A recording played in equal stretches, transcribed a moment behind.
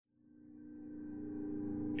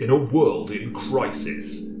In a world in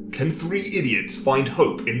crisis, can three idiots find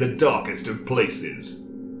hope in the darkest of places?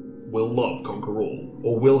 Will love conquer all,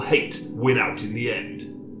 or will hate win out in the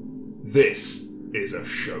end? This is a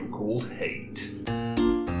show called Hate.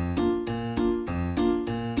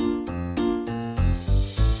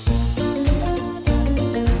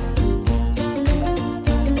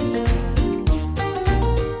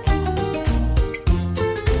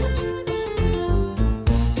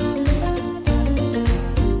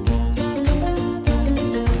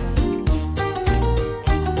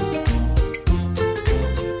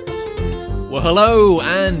 Well, hello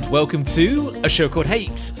and welcome to A Show Called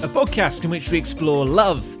Hate, a podcast in which we explore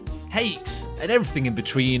love, hate, and everything in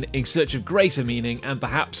between in search of greater meaning and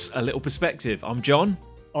perhaps a little perspective. I'm John.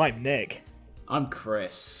 I'm Nick. I'm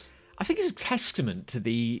Chris. I think it's a testament to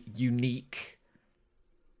the unique,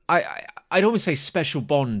 I'd almost say special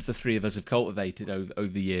bond the three of us have cultivated over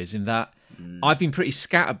the years, in that I've been pretty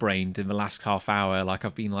scatterbrained in the last half hour. Like,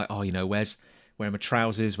 I've been like, oh, you know, where are my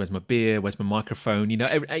trousers? Where's my beer? Where's my microphone?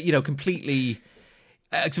 Completely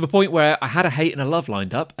to the point where I had a hate and a love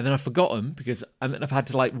lined up, and then I forgot them and then I've had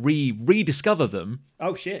to like rediscover them.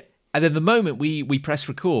 Oh shit! And then the moment we press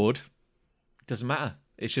record, it doesn't matter.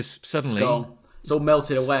 It's just suddenly it's gone. It's all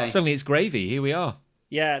melted away. Suddenly it's gravy. Here we are.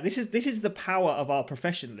 Yeah, this is the power of our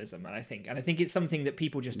professionalism, and I think it's something that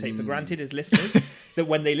people just take for granted as listeners. That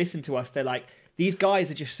when they listen to us, they're like, these guys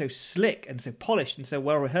are just so slick and so polished and so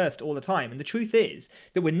well rehearsed all the time. And the truth is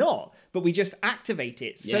that we're not, but we just activate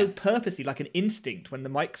it so purposely, like an instinct, when the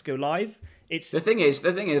mics go live. It's the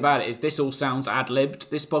thing about it is this all sounds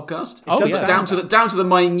ad-libbed, this podcast. Down to the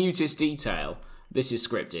minutest detail. This is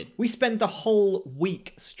scripted. We spend the whole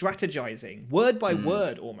week strategizing, word by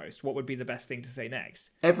word almost, what would be the best thing to say next.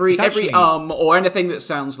 Every or anything that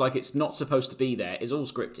sounds like it's not supposed to be there is all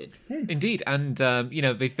scripted. Indeed, and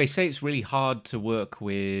they say it's really hard to work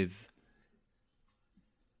with.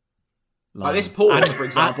 Like this pause, for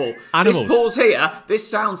example. This pause here, this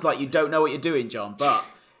sounds like you don't know what you're doing, John, but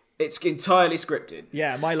it's entirely scripted.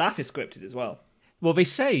 Yeah, my laugh is scripted as well. Well, they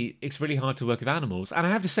say it's really hard to work with animals, and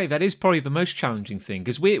I have to say that is probably the most challenging thing,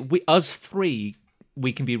 because us three,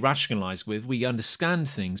 we can be rationalised with, we understand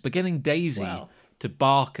things, but getting Daisy to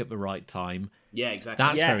bark at the right time, exactly.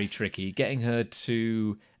 That's very tricky. Getting her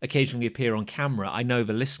to occasionally appear on camera, I know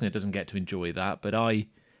the listener doesn't get to enjoy that, but it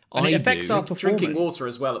affects do. Our performance. Drinking water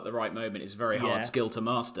as well at the right moment is a very hard skill to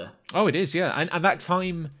master. Oh, it is, yeah, and that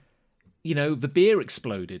time, you know, the beer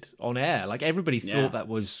exploded on air. Like, everybody thought that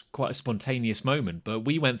was quite a spontaneous moment, but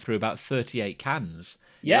we went through about 38 cans.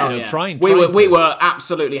 Yeah, we were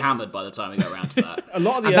absolutely hammered by the time we got around to that. A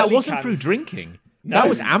lot of the and early that wasn't cans... through drinking. No. That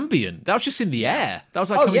was ambient. That was just in the air. That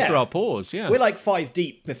was like coming through our pores. Yeah, we're like 5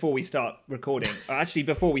 deep before we start recording. Or actually,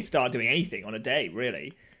 before we start doing anything on a day,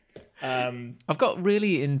 really. I've got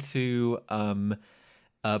really into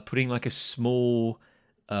putting like a small,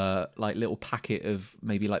 like little packet of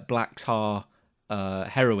maybe like black tar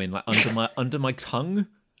heroin like under my tongue,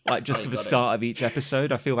 like just at the start of each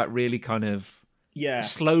episode. I feel that really kind of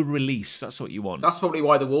slow release. That's what you want. That's probably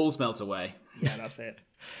why the walls melt away. Yeah, that's it.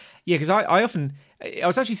 Yeah, because I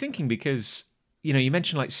was actually thinking, because you know, you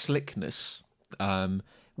mentioned like slickness.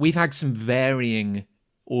 We've had some varying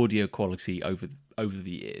audio quality over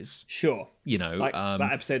the years. Sure. You know, like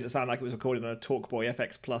that episode that sounded like it was recorded on a TalkBoy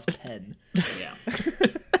FX Plus pen. Yeah.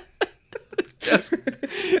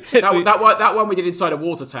 that one we did inside a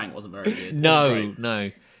water tank wasn't very good.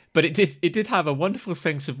 No. But it did have a wonderful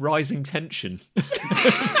sense of rising tension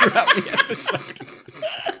throughout the episode.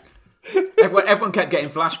 Everyone kept getting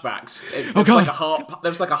flashbacks. There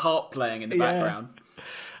was like a harp playing in the background.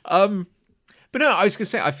 But no, I was going to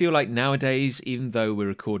say, I feel like nowadays, even though we're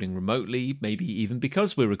recording remotely, maybe even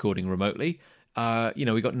because we're recording remotely,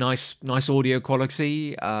 we got nice audio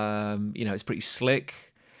quality. It's pretty slick.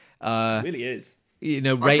 It really is.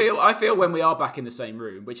 I feel when we are back in the same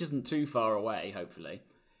room, which isn't too far away, hopefully,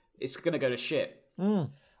 it's going to go to shit.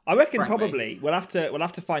 I reckon probably we'll have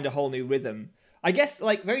to find a whole new rhythm. I guess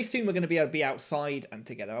like very soon we're going to be able to be outside and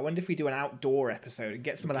together. I wonder if we do an outdoor episode and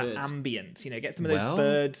get some of that ambient. Get some of those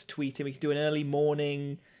birds tweeting. We could do an early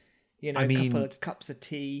morning. A couple of cups of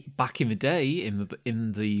tea. Back in the day,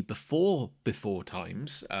 in the before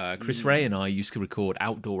times, Chris Ray and I used to record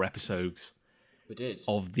outdoor episodes. We did.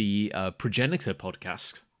 Of the Progenitor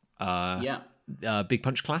podcast. Big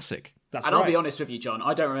Punch Classic. That's and right. I'll be honest with you, John,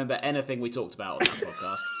 I don't remember anything we talked about on that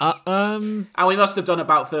podcast. And we must have done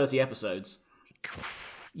about 30 episodes.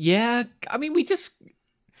 Yeah, I mean, it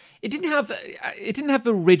didn't have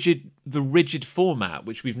the rigid format,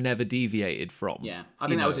 which we've never deviated from. Yeah, I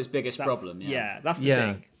think that was its biggest problem. Yeah, that's the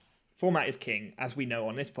thing. Format is king, as we know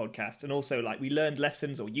on this podcast. And also, like, we learned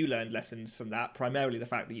lessons, or you learned lessons from that. Primarily the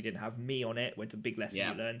fact that you didn't have me on it was a big lesson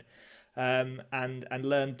you learned. And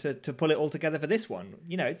learned to pull it all together for this one.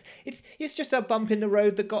 You know, it's just a bump in the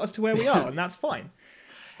road that got us to where we are, and that's fine.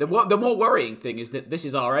 The more worrying thing is that this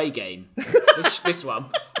is our A game. this one.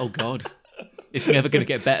 Oh God, it's never going to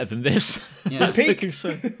get better than this. Yeah. It's looking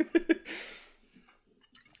so.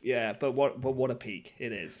 Yeah, but what a peak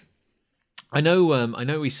it is. I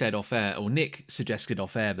know we said off air, or Nick suggested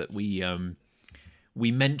off air, that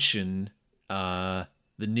we mention the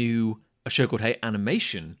new A Show Called Hate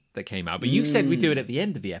animation that came out, but you said we do it at the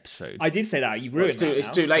end of the episode. I did say that. You ruined it. It's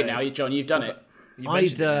too late now, John. You've done it.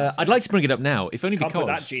 I'd like to bring it up now, if only Can't because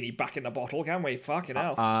put that genie back in the bottle, can we? Fucking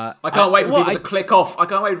hell. I can't wait for people to click off. I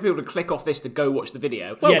can't wait for people to click off this to go watch the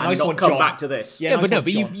video and nice not one, come John. back to this. Yeah, nice but no, one,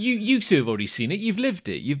 but John. you two have already seen it. You've lived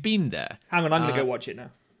it. You've been there. Hang on, I'm going to go watch it now.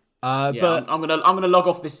 But I'm gonna log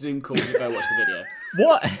off this Zoom call and go watch the video.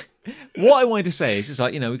 what I wanted to say is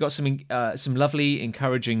like, you know, we've got some lovely,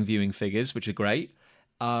 encouraging viewing figures, which are great.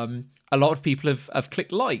 A lot of people have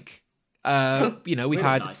clicked like. You know, we've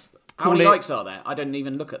had. Nice. How many likes are there? I didn't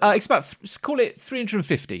even look at that. It's about call it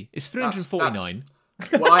 350. It's 349.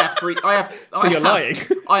 Well, I have three. I have. So you're lying.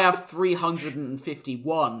 I have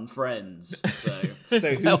 351 friends. So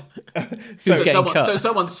So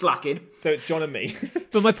someone's slacking. So it's John and me.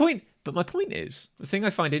 But my point is, the thing I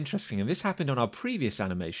find interesting, and this happened on our previous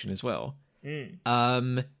animation as well.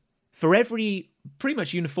 For pretty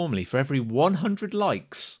much uniformly, for every 100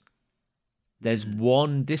 likes, there's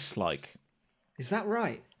one dislike. Is that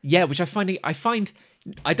right? Yeah, which I find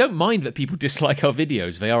I don't mind that people dislike our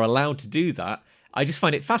videos. They are allowed to do that. I just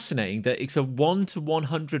find it fascinating that it's a 1 to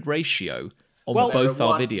 100 ratio on both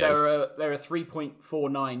our videos. There are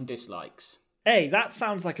 3.49 dislikes. A, that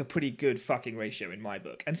sounds like a pretty good fucking ratio in my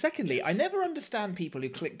book. And secondly, I never understand people who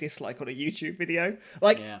click dislike on a YouTube video.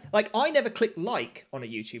 Like I never click like on a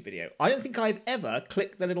YouTube video. I don't think I've ever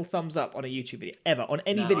clicked the little thumbs up on a YouTube video, ever, on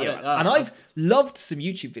any video. And I've loved some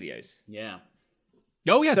YouTube videos. Yeah.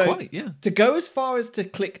 Oh yeah, So, quite, yeah. To go as far as to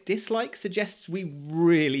click dislike suggests we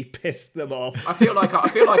really pissed them off. I feel like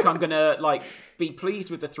I'm gonna be pleased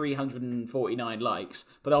with the 349 likes,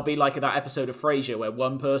 but I'll be like that episode of Frasier where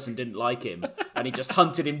one person didn't like him and he just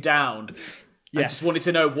hunted him down. I just wanted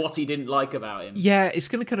to know what he didn't like about him. Yeah, it's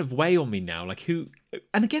going to kind of weigh on me now. Like who,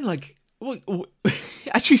 and again, like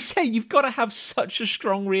as you say, you've got to have such a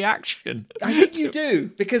strong reaction. I think you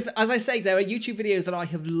do, because as I say, there are YouTube videos that I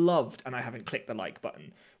have loved and I haven't clicked the like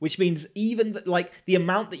button, which means even the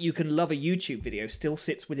amount that you can love a YouTube video still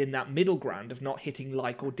sits within that middle ground of not hitting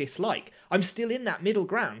like or dislike. I'm still in that middle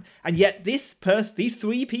ground, and yet these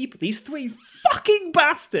three fucking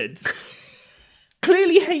bastards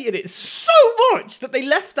clearly hated it so much that they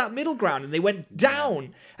left that middle ground and they went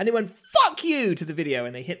down and they went fuck you to the video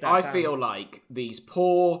and they hit that. I feel like these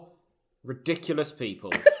poor, ridiculous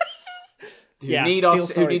people who need our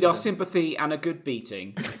sympathy and a good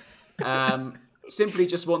beating, simply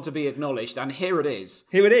just want to be acknowledged. And here it is.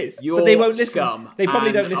 You're but they won't listen. Scum, they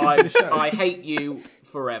probably don't listen to the show. I hate you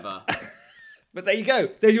forever. But there you go.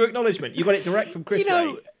 There's your acknowledgement. You got it direct from Chris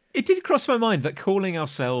Ray. It did cross my mind that calling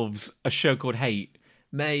ourselves A Show Called Hate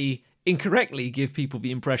may incorrectly give people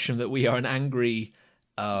the impression that we are an angry,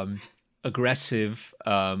 aggressive,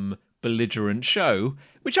 belligerent show,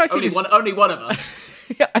 which I feel only one of us.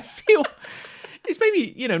 Yeah, I feel it's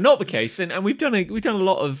maybe not the case, and we've done a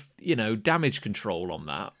lot of damage control on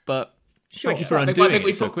that. But thank you for undoing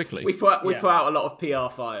it so quickly. We put out a lot of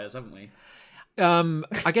PR fires, haven't we?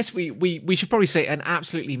 I guess we should probably say an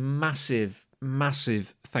absolutely massive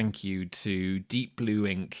thank you to Deep Blue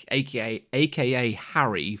Ink, aka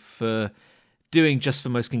Harry, for doing just the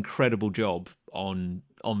most incredible job on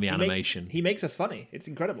the animation. He makes us funny. It's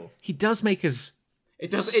incredible. He does make us.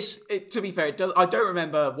 It does. To be fair, it does. I don't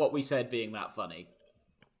remember what we said being that funny.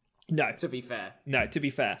 No. To be fair.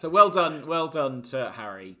 So well done to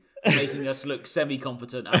Harry, making us look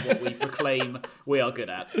semi-competent at what we proclaim we are good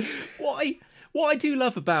at. What I do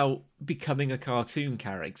love about becoming a cartoon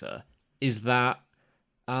character is that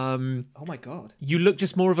oh my god, you look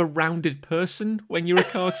just more of a rounded person when you're a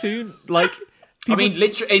cartoon. Like, people... I mean,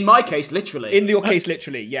 in my case, literally. In your case,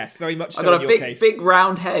 literally, yes, very much so. I've got a big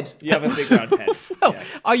round head. You have a big round head. Well,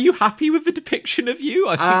 are you happy with the depiction of you?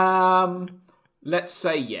 I think... Let's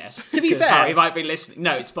say yes. To be fair, Harry might be listening.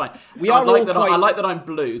 No, it's fine. I like that I'm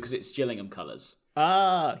blue because it's Gillingham colours.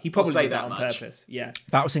 He probably did that on much. purpose. Yeah,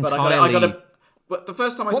 that was entirely. But the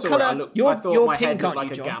first time I saw it, I thought my head looked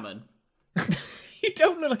like a gammon. You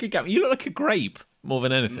don't look like a gammon. You look like a grape more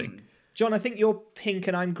than anything. John, I think you're pink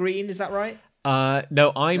and I'm green. Is that right?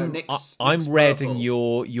 No, I'm Nick's red purple. and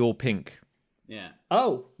you're pink. Yeah.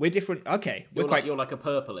 Oh, we're different. Okay, You're like a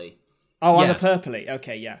purpley. Oh, I'm Yeah. a purpley.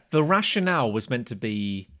 Okay, yeah. The rationale was meant to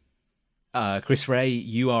be, Chris Ray,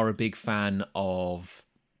 you are a big fan of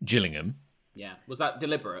Gillingham. Yeah. Was that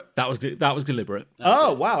deliberate? That was deliberate.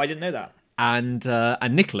 Oh, wow, I didn't know that.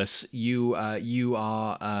 And Nicholas, you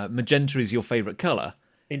are magenta is your favourite colour.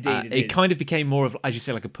 Indeed, It kind of became more of, as you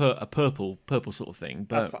say, like a purple sort of thing.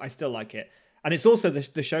 But I still like it, and it's also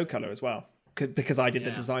the show color as well, because I did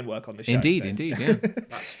the design work on the show. indeed, so yeah.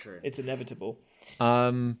 That's true. it's inevitable.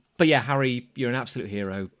 But yeah, Harry, you're an absolute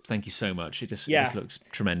hero. Thank you so much. It just looks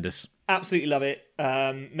tremendous. Absolutely love it.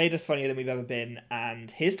 Made us funnier than we've ever been, and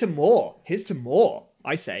here's to more. Here's to more.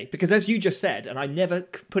 I say, because as you just said, and I never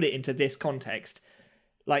put it into this context,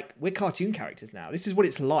 like, we're cartoon characters now. This is what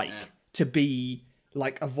it's like to be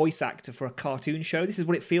like a voice actor for a cartoon show. This is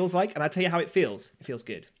what it feels like, and I tell you how it feels. It feels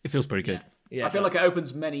good. It feels pretty good. Yeah, I feel like it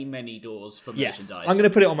opens many, many doors for yes. merchandise. I'm going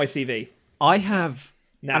to put it on my CV. I have,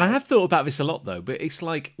 Now. and I have thought about this a lot though. But it's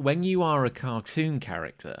like when you are a cartoon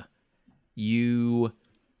character, you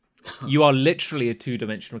are literally a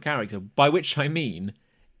two-dimensional character. By which I mean,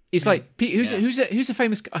 it's like who's a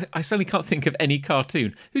famous. I suddenly can't think of any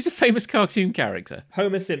cartoon. Who's a famous cartoon character?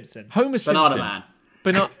 Homer Simpson. Homer Banana Simpson.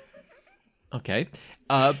 Man. Okay.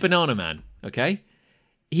 Banana Man. Okay.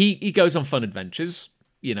 He goes on fun adventures.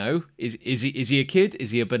 You know, is he a kid?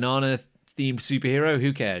 Is he a banana themed superhero?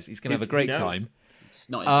 Who cares? He's gonna have a great knows? time. It's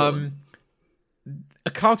not important.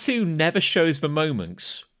 A cartoon never shows the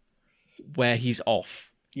moments where he's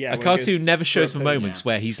off. Yeah, a where he cartoon goes never shows for the a poo, moments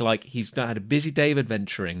where he's like he's had a busy day of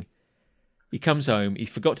adventuring. He comes home. He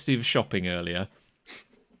forgot to do the shopping earlier.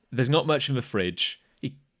 There's not much in the fridge.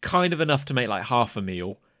 He kind of enough to make like half a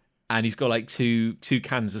meal, and he's got like two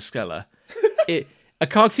cans of Stella. A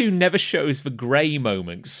cartoon never shows the grey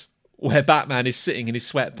moments where Batman is sitting in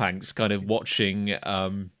his sweatpants, kind of watching,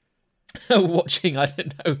 watching, I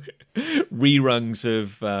don't know, reruns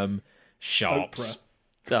of Sharps.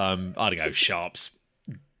 I don't know, Sharps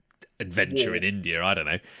Adventure in India. I don't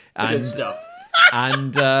know. Good stuff.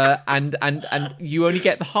 And you only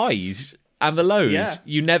get the highs and the lows. Yeah.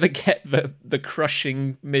 You never get the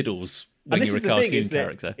crushing middles when And this you're a is the thing, cartoon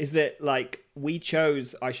character. is that like we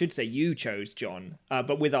chose, I should say you chose, John,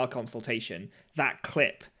 but with our consultation, that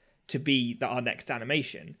clip to be our next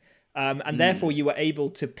animation. And therefore you were able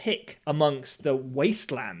to pick amongst the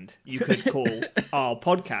wasteland, you could call our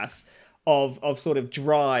podcast, of sort of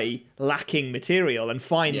dry, lacking material and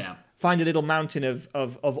find a little mountain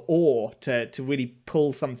of ore to really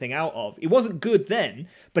pull something out of. It wasn't good then,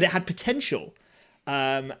 but it had potential.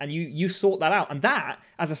 And you sort that out. And that,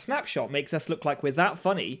 as a snapshot, makes us look like we're that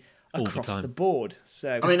funny across the board.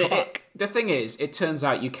 So I mean, the thing is, it turns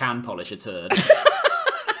out you can polish a turd.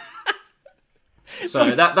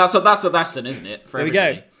 So that's a lesson, isn't it? For there we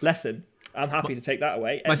everybody? go. Lesson. I'm happy to take that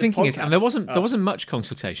away. My End of thinking is, podcast. and there wasn't much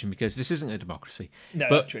consultation because this isn't a democracy. No,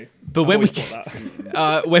 but, that's true. But I've when we always thought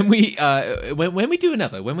that. when we do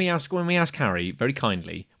another, when we ask Harry very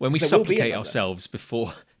kindly, when we There will be supplicate another. ourselves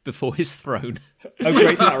before his throne, Oh,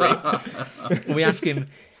 great, Harry. when we ask him,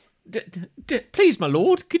 please, my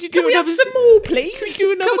lord, could you do Can we have another? some more, please? Could we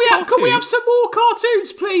do another Can we cartoon? have some more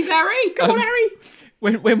cartoons, please, Harry? Come on, Harry.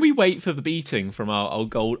 When we wait for the beating from our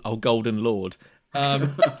golden lord,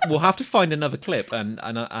 we'll have to find another clip and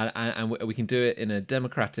we can do it in a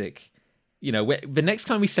democratic. You know, the next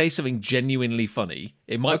time we say something genuinely funny,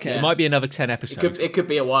 it might be another 10 episodes. It could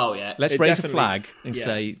be a while yet. Let's It raise a definitely- flag and yeah.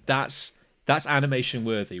 say that's animation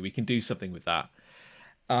worthy. We can do something with that.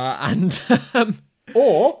 And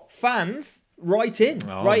Or fans, write in.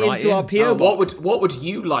 write Into in. our PO box. What would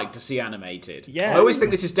you like to see animated? Yeah. I always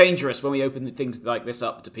think this is dangerous when we open things like this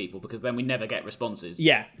up to people because then we never get responses.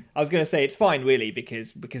 Yeah, I was going to say it's fine, really,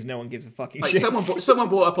 because no one gives a fucking Like shit. someone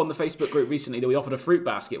brought up on the Facebook group recently that we offered a fruit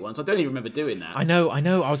basket once. I don't even remember doing that. I know.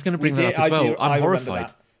 I was going to bring that did- up as I well. do- I I'm remember horrified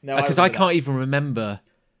that. No, I because I remember can't even remember.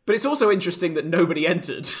 But it's also interesting that nobody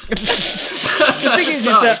entered. The thing is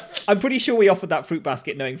that I'm pretty sure we offered that fruit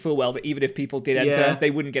basket knowing full well that even if people did enter, Yeah.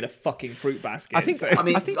 they wouldn't get a fucking fruit basket. I think- so- I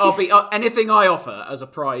mean, I think I'll this- be anything I offer as a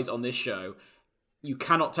prize on this show, you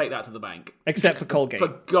cannot take that to the bank. except for Colgate. For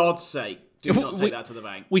God's sake, do not We- take that to the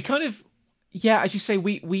bank. We kind of, yeah, as you say,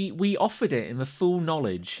 we offered it in the full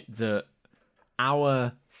knowledge that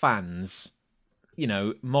our fans, you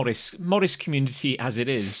know, modest community as it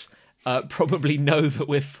is, probably know that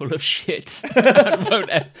we're full of shit and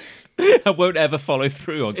won't ever follow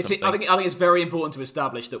through on something. I think it's very important to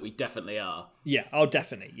establish that we definitely are. Yeah, oh,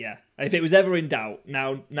 definitely, yeah. If it was ever in doubt,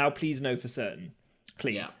 now please know for certain.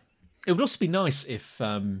 Please. Yeah. It would also be nice if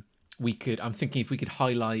we could. I'm thinking if we could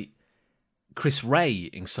highlight Chris Ray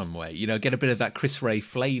in some way. Get a bit of that Chris Ray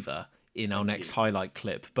flavour in our next highlight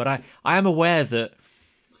clip. But I am aware that.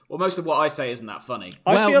 Well, most of what I say isn't that funny.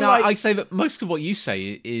 I'd say that most of what you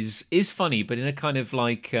say is funny, but in a kind of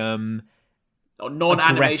like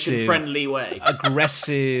non-animation friendly way.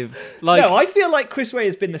 Aggressive. No, I feel like Chris Ray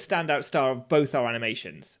has been the standout star of both our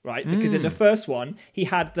animations, right? Because in the first one, he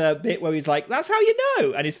had the bit where he's like, "That's how you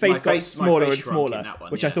know," and his face got smaller and smaller,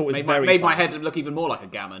 which I thought was made my head look even more like a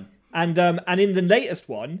gammon. And in the latest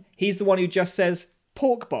one, he's the one who just says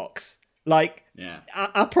 "pork box," like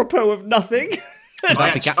apropos of nothing.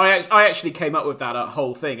 I actually came up with that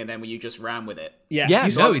whole thing, and then you just ran with it. Yeah.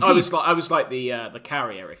 I was like the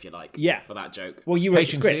carrier, if you like. Yeah. For that joke. Well, you wrote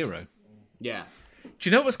Patient the script. Zero. Yeah. Do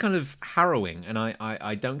you know what's kind of harrowing? And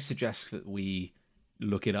I don't suggest that we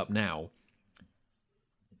look it up now.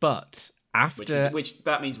 But after which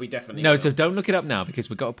that means we definitely no, will. so don't look it up now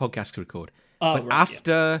because we've got a podcast to record. But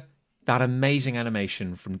after that amazing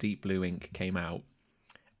animation from Deep Blue Ink came out,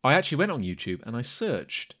 I actually went on YouTube and I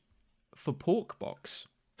searched for pork box.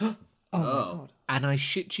 Oh my God. And I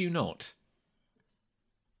shit you not,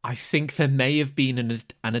 I think there may have been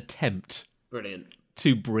an attempt Brilliant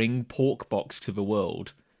to bring pork box to the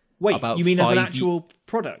world. Wait, about you mean as an 5 actual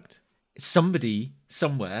product? Somebody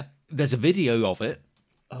somewhere, there's a video of it.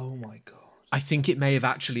 Oh my God. I think it may have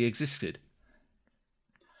actually existed.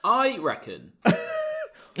 I reckon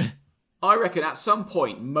at some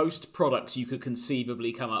point most products you could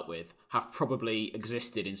conceivably come up with have probably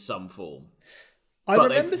existed in some form. But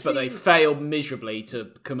they failed miserably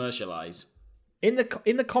to commercialise. In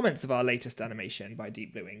the comments of our latest animation by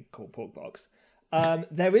Deep Blue Ink called Porkbox,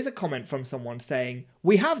 there is a comment from someone saying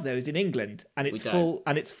we have those in England and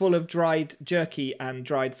it's full of dried jerky and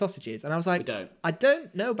dried sausages. And I was like, I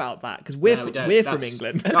don't know about that because we're from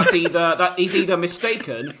England. He's either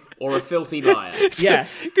mistaken or a filthy liar. Yeah,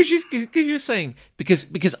 because you're saying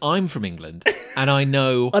because I'm from England and I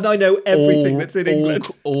know everything that's in England,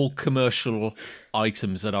 all commercial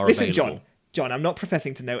items that are Listen, available. John, I'm not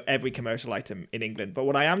professing to know every commercial item in England, but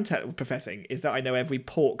what I am professing is that I know every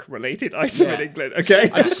pork-related item in England, okay?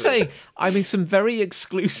 I'm just saying, I'm in some very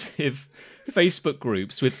exclusive Facebook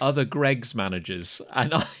groups with other Greg's managers,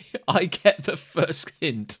 and I get the first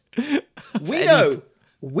hint. We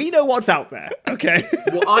know what's out there, okay?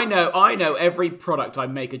 Well, I know every product I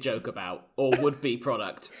make a joke about, or would-be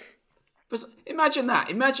product. Imagine that.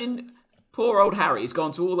 Imagine poor old Harry's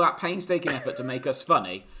gone to all that painstaking effort to make us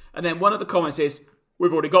funny, and then one of the comments is,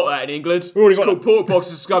 "We've already got that in England. It's called Pork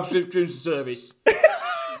Box's subscription service.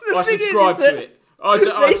 I subscribe to it.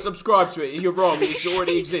 I subscribe to it. You're wrong. It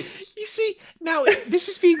already exists." You see, now this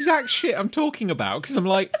is the exact shit I'm talking about because I'm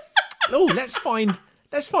like, let's find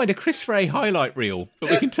a Chris Ray highlight reel that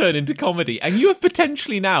we can turn into comedy, and you have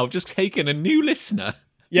potentially now just taken a new listener,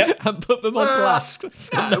 and put them on blast.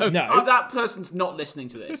 No, that person's not listening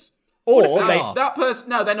to this. Or that person.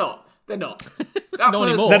 No, they're not. They're not. Not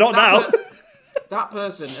anymore. They're not now. That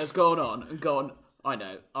person has gone on and gone, I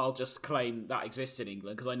know, I'll just claim that exists in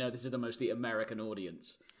England because I know this is mostly American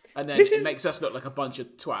audience. And then it makes us look like a bunch of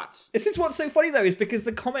twats. This is what's so funny, though, is because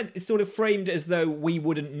the comment is sort of framed as though we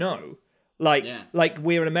wouldn't know. Like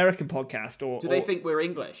we're an American podcast. Or do they think we're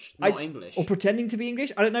English? Not English. Or pretending to be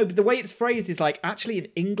English? I don't know, but the way it's phrased is like, actually in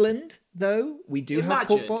England, though, we do have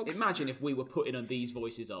pork box. Imagine if we were putting these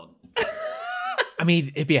voices on. I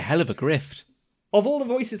mean, it'd be a hell of a grift. Of all the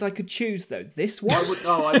voices I could choose, though, this one...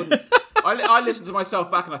 I wouldn't. I listen to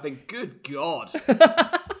myself back and I think, good God.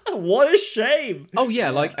 What a shame. Oh,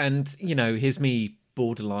 yeah, and, here's me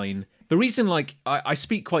borderline... The reason, I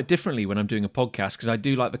speak quite differently when I'm doing a podcast, because I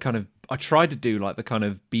do, I try to do, the kind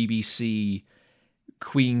of BBC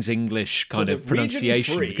Queen's English kind of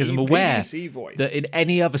pronunciation, because I'm aware that in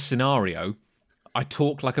any other scenario... I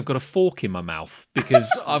talk like I've got a fork in my mouth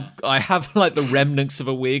because I have the remnants of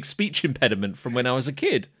a weird speech impediment from when I was a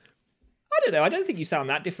kid. I don't know. I don't think you sound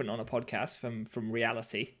that different on a podcast from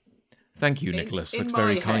reality. Thank you, Nicholas. That's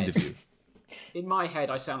very kind of you. In my head,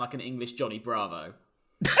 I sound like an English Johnny Bravo.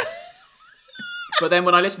 But then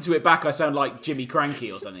when I listen to it back, I sound like Jimmy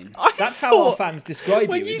Cranky or something. That's how our fans describe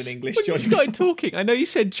you as an English Johnny. When you started talking, I know you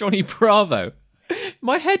said Johnny Bravo.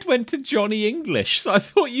 My head went to Johnny English, so I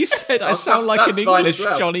thought you said I sound like an English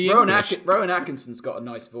Johnny English. Rowan Atkinson's got a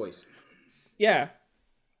nice voice. Yeah.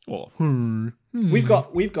 What? We've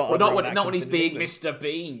got. Well, not when he's being Mr.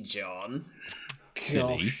 Bean, John.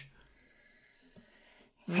 Silly.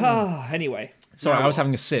 Anyway. Sorry, I was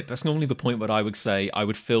having a sip. That's normally the point where I would say I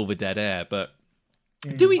would fill the dead air, but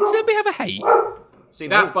does anybody have a hate? See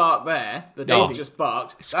that bark there? The dog just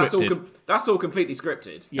barked. That's all completely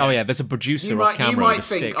scripted. Yeah. Oh yeah, there's a producer off camera with a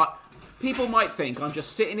stick. People might think I'm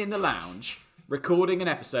just sitting in the lounge recording an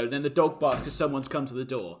episode, and then the dog barks because someone's come to the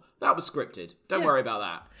door. That was scripted. Don't worry about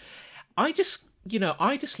that. I just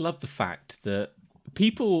love the fact that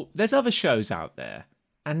there's other shows out there,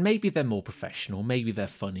 and maybe they're more professional, maybe they're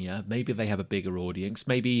funnier, maybe they have a bigger audience,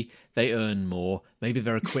 maybe they earn more, maybe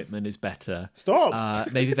their equipment is better.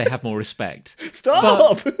 Stop. Maybe they have more respect.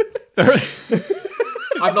 Stop.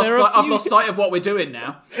 I've lost sight of what we're doing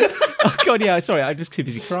now. Oh God, yeah. Sorry, I'm just too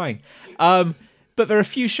busy crying. But there are a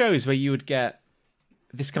few shows where you would get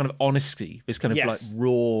this kind of honesty, this kind of like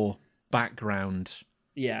raw background.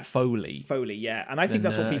 Yeah, Foley, yeah, and I think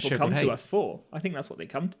that's what people come to us for. I think that's what they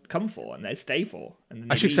come for, and they stay for.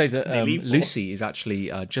 And I should say that Lucy is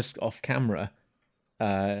actually just off camera.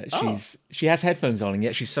 She has headphones on, and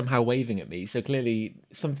yet she's somehow waving at me. So clearly,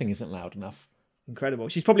 something isn't loud enough. Incredible.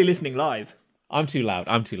 She's probably listening live. I'm too loud.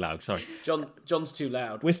 Sorry, John's too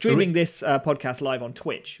loud. We're streaming this podcast live on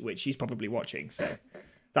Twitch, which she's probably watching. So.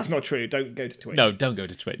 That's not true. Don't go to Twitch. No, don't go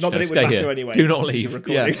to Twitch. Not that it would matter anyway. Do not leave.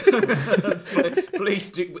 Yeah. Please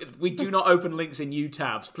do. We do not open links in new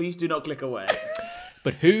tabs. Please do not click away.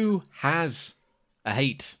 But who has a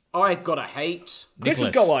hate? I got a hate. Chris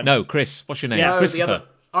has got one. No, Chris. What's your name? Yeah, Christopher.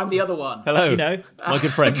 I'm the other one. Hello. You know. My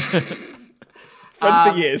good friend. Friends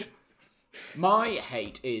for years. My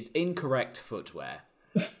hate is incorrect footwear.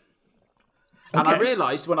 And I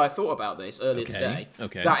realised when I thought about this earlier today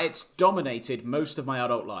that it's dominated most of my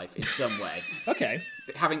adult life in some way. Okay.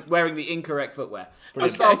 Wearing the incorrect footwear.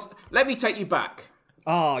 Let me take you back.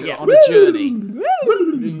 On a journey.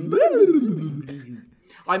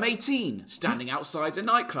 I'm 18, standing outside a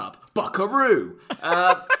nightclub. Buckaroo.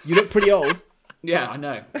 You look pretty old. Yeah, I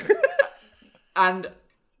know. And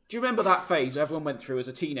do you remember that phase everyone went through as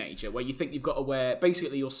a teenager where you think you've got to wear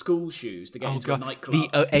basically your school shoes to get into a nightclub?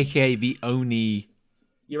 AKA the only...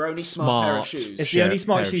 Your only smart pair of shoes. It's the only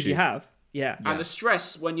smart shoes you have. Yeah. And the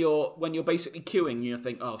stress when you're basically queuing, you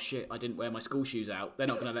think, oh shit, I didn't wear my school shoes out. They're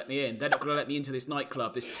not going to let me in. They're not going to let me into this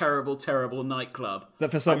nightclub, this terrible, terrible nightclub.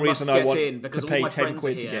 That for some reason I want in because to pay all my 10 friends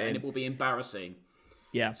quid are to here get in. and it will be embarrassing.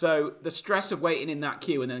 Yeah. So the stress of waiting in that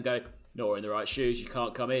queue and then go, not wearing the right shoes, you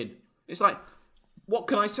can't come in. It's like, what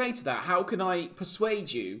can I say to that? How can I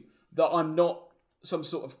persuade you that I'm not some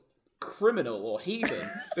sort of criminal or heathen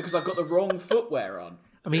because I've got the wrong footwear on?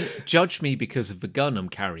 I mean, judge me because of the gun I'm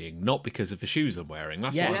carrying, not because of the shoes I'm wearing.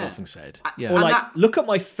 That's what I've often said. Yeah. Or look at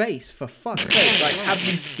my face, for fuck's sake. Like, have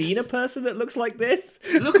you seen a person that looks like this?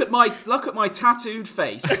 Look at my tattooed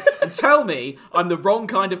face and tell me I'm the wrong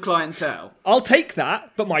kind of clientele. I'll take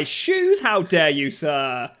that, but my shoes? How dare you,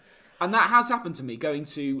 sir? And that has happened to me going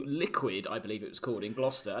to Liquid, I believe it was called, in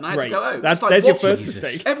Gloucester, and I had to go home. There's your first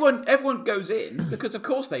mistake. Everyone goes in because of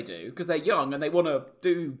course they do, because they're young and they want to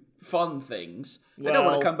do fun things. They don't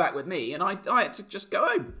want to come back with me, and I had to just go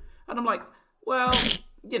home. And I'm like, well,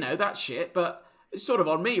 that's shit, but it's sort of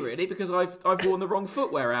on me really because I've worn the wrong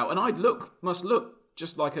footwear out, and must look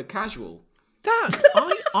just like a casual.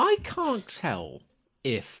 I can't tell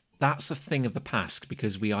if that's a thing of the past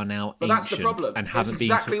because we are now but ancient that's the problem. And haven't that's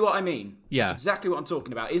exactly what I mean. Yeah. That's exactly what I'm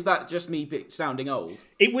talking about. Is that just me sounding old?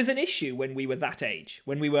 It was an issue when we were that age,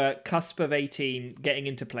 when we were cusp of 18, getting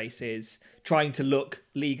into places, trying to look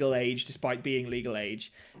legal age despite being legal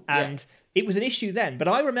age. And it was an issue then. But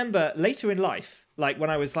I remember later in life, like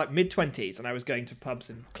when I was like mid-20s and I was going to pubs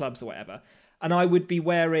and clubs or whatever, and I would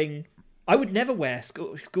never wear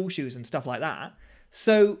school shoes and stuff like that.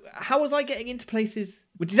 So how was I getting into places?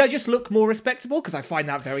 Did I just look more respectable? Because I find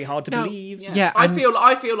that very hard to believe. Yeah, I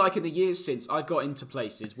feel like in the years since I've got into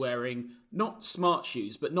places wearing not smart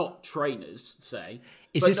shoes, but not trainers, say,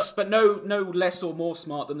 but no less or more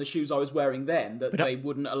smart than the shoes I was wearing then. They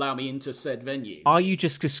wouldn't allow me into said venue. Are you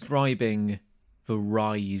just describing the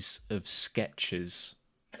rise of Skechers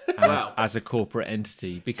as a corporate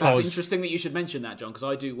entity? Because that's interesting that you should mention that, John, because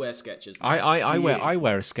I do wear Skechers. I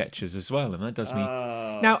wear a Skechers as well, and that does me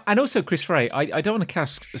now. And also, Chris Frey, I don't want to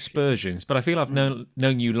cast aspersions, but I feel I've known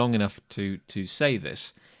you long enough to say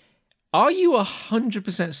this. Are you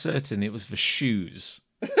 100% certain it was the shoes?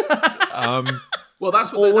 Well,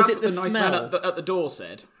 that's what the nice man at the door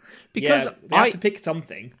said. Because I have to pick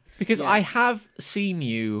something. Because I have seen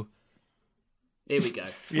you. Here we go.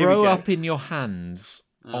 Throw up in your hands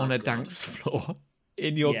on a dance floor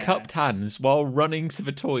in your cupped hands while running to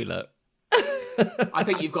the toilet. I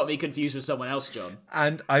think you've got me confused with someone else, John.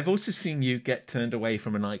 And I've also seen you get turned away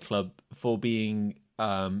from a nightclub for being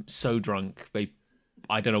so drunk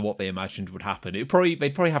I don't know what they imagined would happen. They'd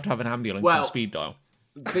probably have to have an ambulance on speed dial.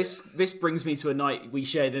 This brings me to a night we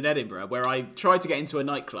shared in Edinburgh where I tried to get into a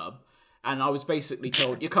nightclub and I was basically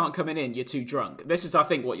told, you can't come in, you're too drunk. This is, I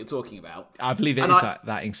think, what you're talking about. I believe it is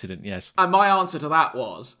that incident, yes. And my answer to that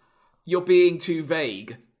was, you're being too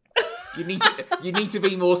vague. You need to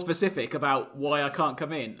be more specific about why I can't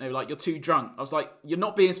come in. They were like, you're too drunk. I was like, you're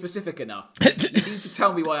not being specific enough. You need to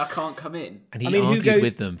tell me why I can't come in. And he argued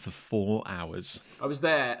with them for 4 hours. I was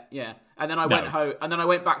there, yeah. And then I went home, and then I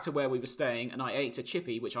went back to where we were staying, and I ate a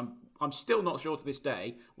chippy, which I'm still not sure to this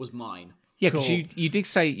day was mine. Yeah, because you did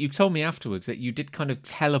say, you told me afterwards that you did kind of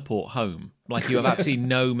teleport home. Like you have absolutely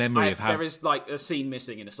no memory of how... There is like a scene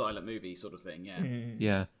missing in a silent movie sort of thing, yeah.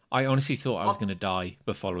 Yeah. I honestly thought I was going to die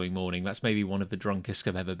the following morning. That's maybe one of the drunkest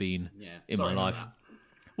I've ever been in my life.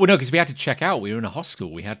 Well, no, because we had to check out. We were in a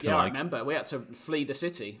hostel. We had to I remember. We had to flee the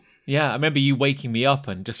city. Yeah, I remember you waking me up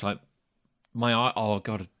and just like, my eye... Oh,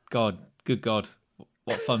 God, good God.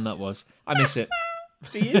 What fun that was. I miss it.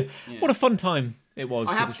 Do you? What a fun time it was.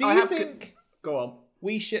 Do you think... Go on.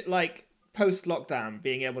 We should, like, post-lockdown,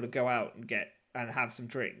 being able to go out and have some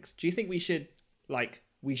drinks. Do you think we should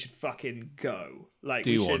fucking go? Like,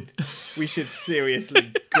 we should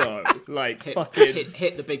seriously go. Like,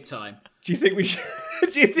 hit the big time. Do you think we should?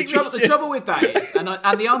 The trouble with that is, and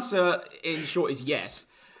the answer in short is yes.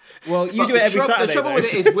 Well, you do it every Saturday. The trouble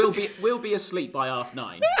with it is we'll be asleep by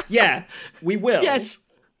 9:30. Yeah, we will. Yes,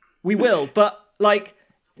 we will. But like,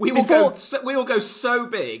 we will go so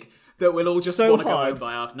big that we'll all just want to go home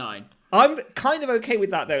by 9:30. I'm kind of okay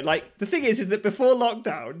with that though. Like, the thing is that before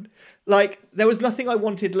lockdown, like, there was nothing I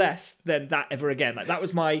wanted less than that ever again. Like, that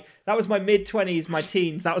was my mid-20s, my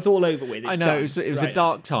teens. That was all over with. I know done, it was a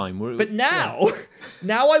dark time. But now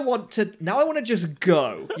I want to just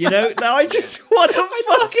go. You know, now I just want to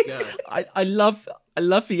fucking. I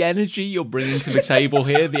love the energy you're bringing to the table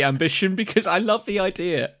here, the ambition, because I love the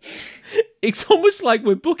idea. It's almost like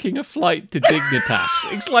we're booking a flight to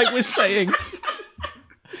Dignitas. It's like we're saying,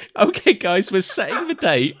 okay, guys, we're setting the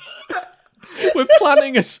date. We're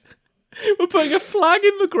planning we're putting a flag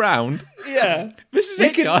in the ground. Yeah. This is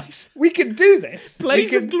it, guys. We can do this.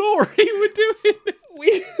 Blaze of glory, we're doing it.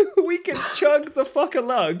 We can chug the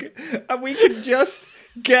fuck-a-lug and we can just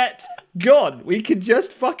get gone. We can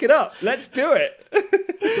just fuck it up. Let's do it.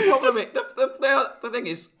 The problem is, the thing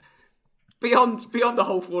is, beyond the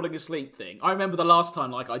whole falling asleep thing, I remember the last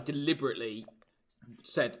time, like, I deliberately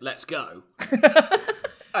said, let's go.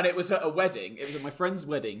 And it was at a wedding. It was at my friend's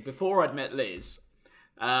wedding before I'd met Liz.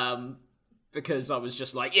 Because I was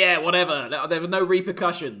just like, yeah, whatever. There were no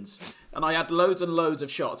repercussions. And I had loads and loads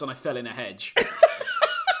of shots and I fell in a hedge.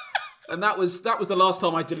 And that was the last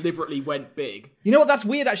time I deliberately went big. You know what? That's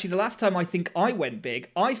weird, actually. The last time I think I went big,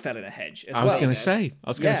 I fell in a hedge as well. I was going to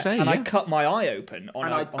say. And I cut my eye open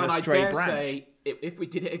on a stray branch. And I dare say, if we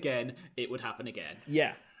did it again, it would happen again.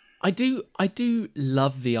 Yeah. I do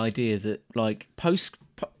love the idea that, like,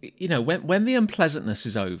 when the unpleasantness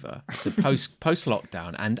is over, so post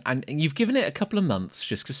lockdown, and you've given it a couple of months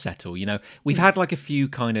just to settle. You know, we've had like a few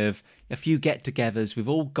get-togethers. We've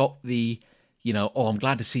all got the, I'm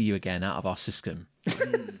glad to see you again out of our system.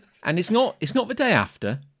 And it's not the day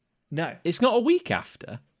after. No, it's not a week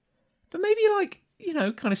after, but maybe like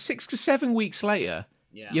kind of 6 to 7 weeks later,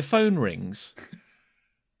 your phone rings.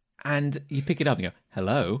 And you pick it up and you go,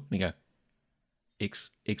 hello? And you go,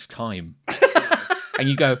 it's time. And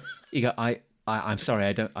you go, I'm sorry,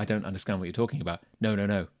 I don't understand what you're talking about.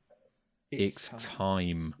 No. It's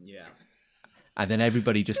time. Yeah. And then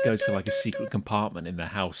everybody just goes to like a secret compartment in their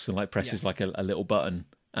house and like presses like a little button.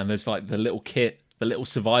 And there's like the little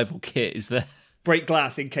survival kit is there. Break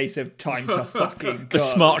glass in case of time to fucking go. The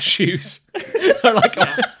smart shoes. Like,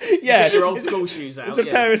 yeah, get your old school shoes out. It's a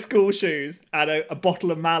pair of school shoes and a bottle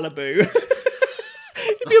of Malibu.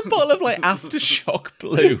 It'd be a bottle of like Aftershock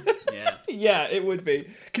Blue. Yeah, it would be.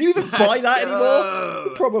 Can you even buy that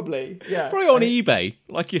anymore? Probably. Yeah. Probably on eBay,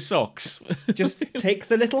 like your socks. Just take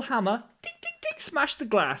the little hammer, tick, tick, tick, smash the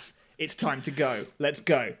glass. It's time to go. Let's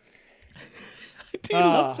go. I do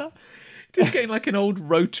love that. Just getting like an old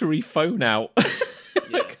rotary phone out.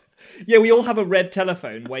 Yeah, we all have a red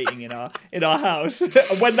telephone waiting in our house.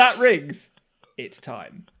 And when that rings, it's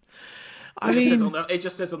time. It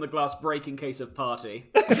just says on the glass, break in case of party.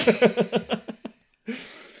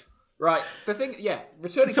 Right, the thing,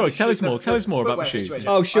 returning. Sorry, to tell us more about the shoes. Situation.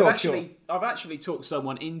 Oh, sure, I've actually talked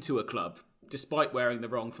someone into a club despite wearing the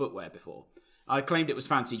wrong footwear before. I claimed it was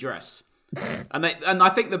fancy dress. And I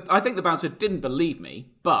think the bouncer didn't believe me,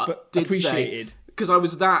 but did appreciated. Say, because I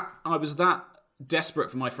was that desperate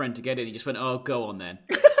for my friend to get in. He just went, "Oh, go on then."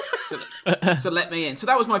 So let me in. So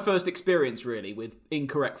that was my first experience really with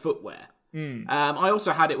incorrect footwear. I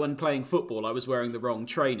also had it when playing football. I was wearing the wrong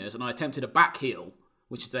trainers, and I attempted a back heel,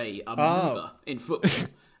 which is a maneuver in football,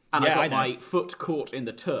 and I got my foot caught in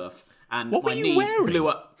the turf, and what my were you knee wearing? blew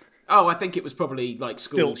up. Oh, I think it was probably like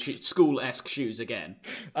Stilts. school-esque shoes again.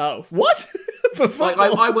 Oh, what? For Like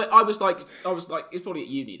football? I was like, it's probably at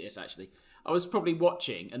uni. This actually, I was probably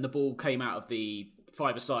watching, and the ball came out of the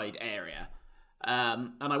five-a-side area,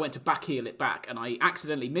 and I went to backheel it back, and I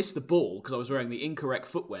accidentally missed the ball because I was wearing the incorrect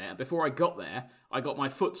footwear. And before I got there, I got my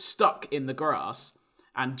foot stuck in the grass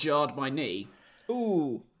and jarred my knee,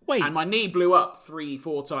 Ooh. Wait, and my knee blew up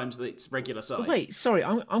 3-4 times its regular size. wait, sorry,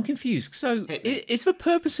 I'm confused. So, Hit me. is the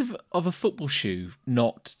purpose of a football shoe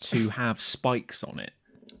not to have spikes on it?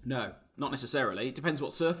 No, not necessarily. It depends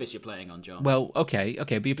what surface you're playing on, John. Well, okay,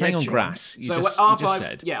 but you're playing on John. grass. You So just R5,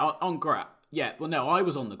 said. yeah, on grass. Yeah, well, no, I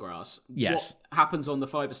was on the grass. Yes. What happens on the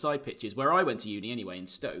five-a-side pitches, where I went to uni anyway, in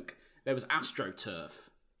Stoke, there was AstroTurf.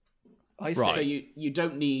 I see. Right. So you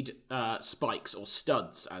don't need spikes or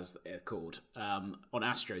studs, as they're called, on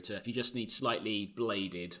AstroTurf. You just need slightly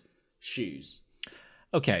bladed shoes.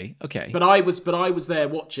 Okay. But I was there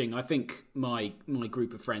watching. I think my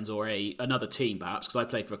group of friends or another team perhaps, because I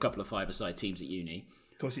played for a couple of five-a-side teams at uni.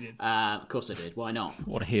 Of course you did. Of course I did. Why not?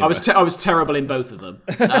 What a hero. I was terrible in both of them.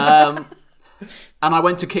 And I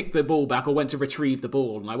went to kick the ball back, or went to retrieve the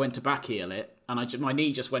ball, and I went to backheel it, and my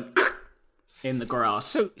knee just went in the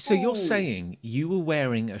grass. So you're saying you were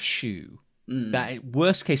wearing a shoe that,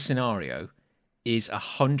 worst case scenario, is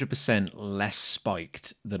 100% less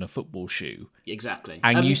spiked than a football shoe, Exactly.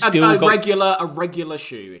 And you still a got- regular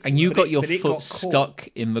shoe. and you got your but it foot got caught. stuck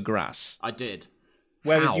in the grass. I did.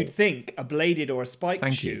 Whereas How? you'd think a bladed or a spiked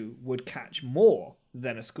Thank shoe you. would catch more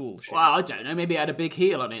than a school shoe. Well, I don't know. Maybe it had a big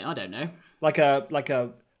heel on it. I don't know. Like a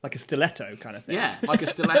stiletto kind of thing. Yeah, like a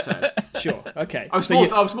stiletto. Sure. Okay. I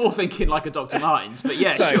was more thinking like a Dr. Martens, but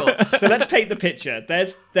yeah, sure. So let's paint the picture.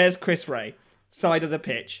 There's Chris Ray, side of the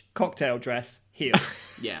pitch, cocktail dress, heels.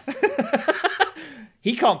 Yeah.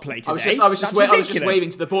 He can't play today. I was just That's waving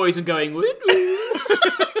ridiculous. to the boys and going, "Woo, woo."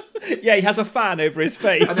 Yeah, he has a fan over his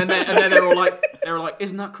face. And then they were like,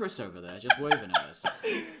 "Isn't that Chris over there just waving at us?"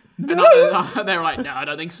 And they were like, "No, I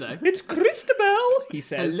don't think so." It's Christabel, he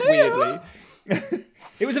says Hello? weirdly.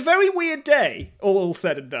 It was a very weird day, all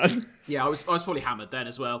said and done. Yeah, I was probably hammered then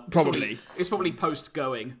as well. Probably. It was probably post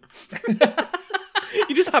going.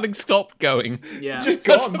 You just hadn't stopped going. Yeah, Just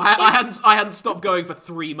gone. I hadn't stopped going for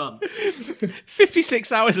 3 months.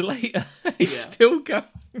 56 hours later, he's still going.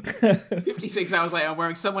 56 hours later, I'm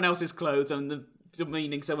wearing someone else's clothes and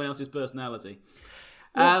demeaning someone else's personality.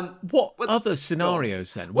 What other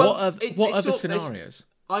scenarios then? Well, what it's other sort- there's- scenarios?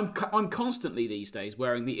 I'm constantly these days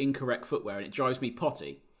wearing the incorrect footwear, and it drives me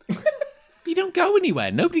potty. You don't go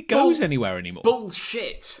anywhere. Nobody goes anywhere anymore.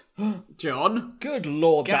 Bullshit, John. Good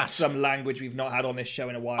lord, that's Gasp. some language we've not had on this show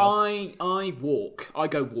in a while. I walk. I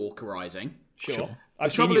go walkerizing. Sure. The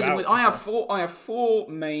I've seen trouble you is, out I have four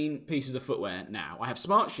main pieces of footwear now. I have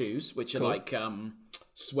smart shoes, which are like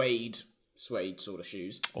suede sort of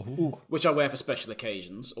shoes, which I wear for special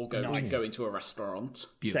occasions or go into a restaurant.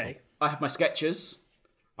 Say. I have my Skechers.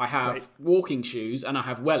 I have walking shoes, and I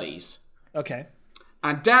have wellies. Okay.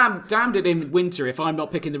 And damned it in winter if I'm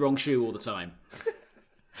not picking the wrong shoe all the time.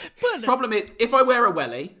 But Problem is, if I wear a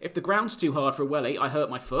welly, if the ground's too hard for a welly, I hurt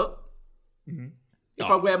my foot. If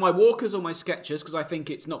I wear my walkers or my Skechers because I think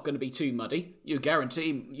it's not going to be too muddy, you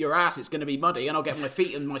guarantee your ass it's going to be muddy, and I'll get my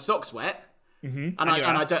feet and my socks wet. And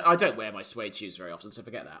I don't wear my suede shoes very often, so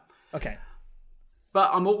forget that. Okay.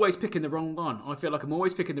 But I'm always picking the wrong one. I feel like I'm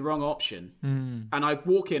always picking the wrong option. And I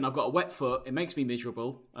walk in, I've got a wet foot, it makes me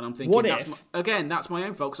miserable, and I'm thinking, What that's if- that's my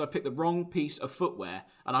own fault because I picked the wrong piece of footwear,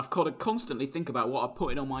 and I've got to constantly think about what I'm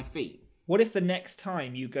putting on my feet. What if the next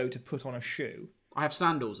time you go to put on a shoe? I have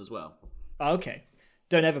sandals as well. Oh, okay.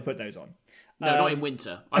 Don't ever put those on. No, not in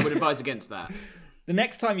winter. I would advise against that. The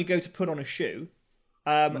next time you go to put on a shoe,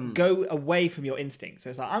 go away from your instinct. So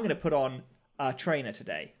it's like, I'm going to put on a trainer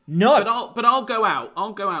today. No! But I'll go out.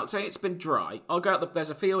 I'll go out. Say it's been dry. I'll go out. There's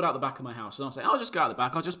a field out the back of my house, and I'll say I'll just go out the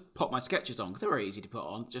back. I'll just pop my Skechers on because they're very easy to put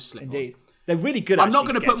on. Just slip Indeed. on. They're really good, I'm not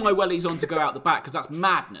actually, going to put my Skechers. wellies on to go out the back because that's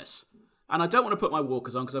madness. And I don't want to put my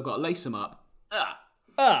walkers on because I've got to lace them up.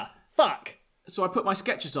 Fuck. So I put my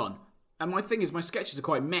Skechers on. And my thing is, my Skechers are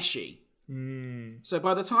quite meshy. So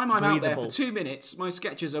by the time I'm out there for Breathable. 2 minutes, my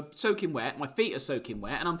Skechers are soaking wet, my feet are soaking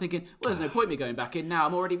wet, and I'm thinking, well, there's no point in me going back in now.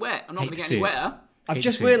 I'm already wet. I'm not going to Hate get to any see it. wetter. I've Hate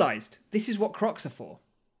just to see it. realised this is what Crocs are for.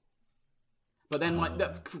 But then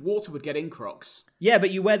water would get in Crocs. Yeah,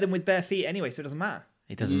 but you wear them with bare feet anyway, so it doesn't matter.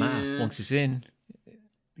 it doesn't matter. Once it's in,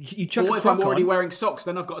 You chuck Or a if Croc I'm already on. wearing socks,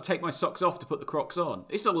 then I've got to take my socks off to put the Crocs on.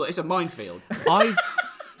 It's a minefield.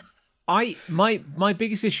 my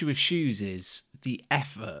biggest issue with shoes is the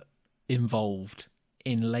effort involved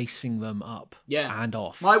in lacing them up Yeah. and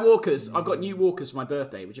off. My walkers, I've got new walkers for my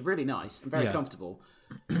birthday, which are really nice and very Yeah. comfortable.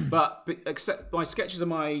 But except my Skechers and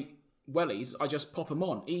my wellies, I just pop them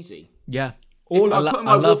on easy. Yeah. I'm putting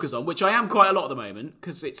my walkers on, which I am quite a lot at the moment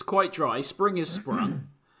because it's quite dry. Spring is sprung.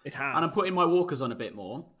 It has. And I'm putting my walkers on a bit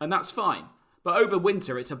more, and that's fine. But over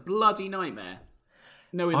winter, it's a bloody nightmare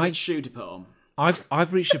knowing which shoe to put on.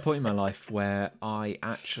 I've reached a point in my life where I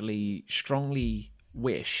actually strongly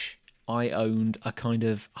wish I owned a kind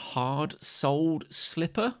of hard-soled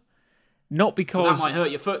slipper. Not because that might hurt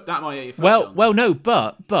your foot. Well, no,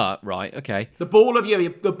 but right, okay. The ball of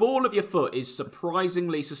your foot is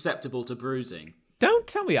surprisingly susceptible to bruising. Don't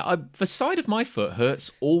tell me. The side of my foot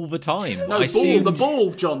hurts all the time. No, the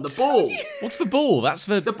ball, John, the ball. What's the ball? That's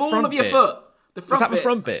the ball front of your bit. foot. The front Is that bit. the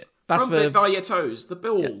front bit? That's front bit by your toes. The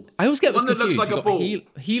ball. Yeah. I always get this one confused. That looks like a ball.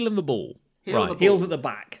 Heel and the ball. Heels at the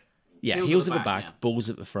back. Yeah, heels at the back, yeah. balls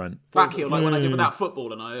at the front. Back heel, like when I did with that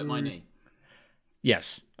football and I hurt my knee.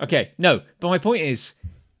 Yes. Okay. No, but my point is,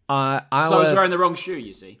 So I was wearing the wrong shoe.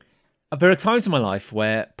 You see. There are times in my life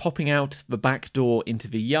where popping out the back door into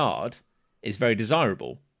the yard is very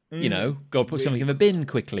desirable. You know, go put something in the bin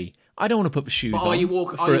quickly. I don't want to put the shoes on. Are you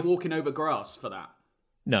walking over grass for that?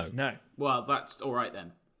 No. Well, that's all right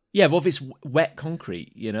then. Yeah, well, if it's wet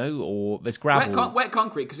concrete, you know, or there's gravel. Wet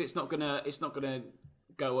concrete because it's not gonna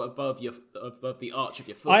go above the arch of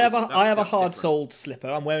your foot. I have a hard-soled slipper.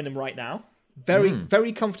 I'm wearing them right now.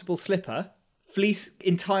 Very comfortable slipper. Fleece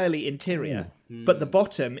entirely interior, but the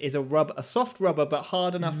bottom is a soft rubber, but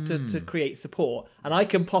hard enough to create support. And I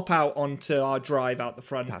can pop out onto our drive out the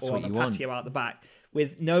front or on the patio out the back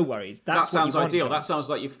with no worries. That sounds ideal. That sounds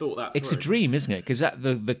like you've thought that through. It's a dream, isn't it? Because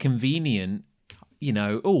the convenient, you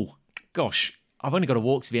know, oh gosh, I've only got to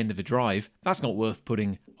walk to the end of the drive. That's not worth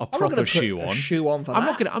putting a proper shoe on. I'm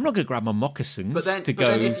not going to grab my moccasins to go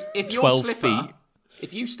if your 12 slipper, feet.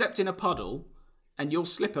 If you stepped in a puddle and your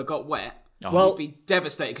slipper got wet, you'd be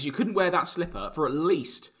devastated because you couldn't wear that slipper for at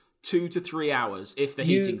least 2 to 3 hours if the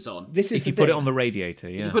heating's on. If you put it on the radiator,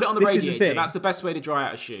 yeah. If you put it on the radiator, that's the best way to dry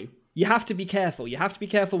out a shoe. You have to be careful. You have to be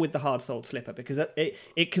careful with the hard-soled slipper because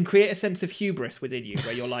it can create a sense of hubris within you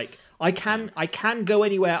where you're like, I can go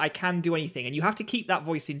anywhere, I can do anything, and you have to keep that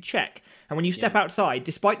voice in check. And when you step outside,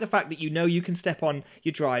 despite the fact that you know you can step on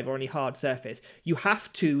your drive or any hard surface, you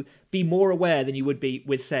have to be more aware than you would be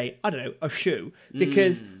with, say, I don't know, a shoe.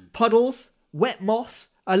 Because puddles, wet moss,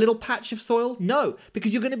 a little patch of soil? No,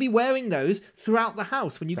 because you're going to be wearing those throughout the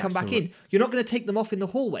house when you come back in. You're not going to take them off in the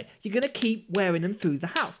hallway. You're going to keep wearing them through the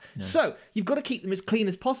house. No. So you've got to keep them as clean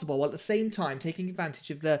as possible while at the same time taking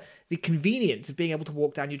advantage of the convenience of being able to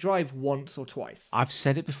walk down your drive once or twice. I've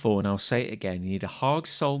said it before and I'll say it again. You need a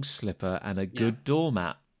hard-soled slipper and a good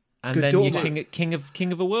doormat. And good then doormat. you're king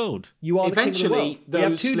of the world. You are eventually the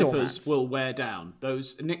king of the world. those slippers will wear down.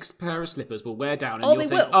 Those next pair of slippers will wear down, and Oh, you'll they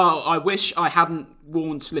think, will. "Oh, I wish I hadn't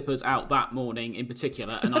worn slippers out that morning in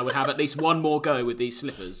particular, and I would have at least one more go with these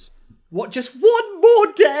slippers." What? Just one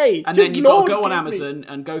more day? And just then you've got to go on give me- Amazon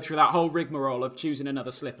and go through that whole rigmarole of choosing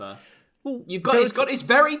another slipper. It's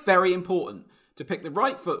very, very important to pick the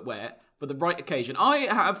right footwear for the right occasion. I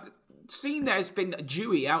have seen there's been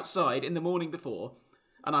dewy outside in the morning before.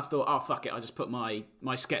 And I've thought, oh, fuck it, I'll just put my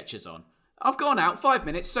Skechers on. I've gone out 5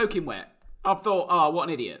 minutes, soaking wet. I've thought, oh, what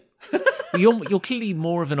an idiot. You're clearly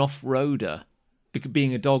more of an off-roader,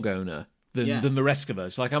 being a dog owner, than the rest of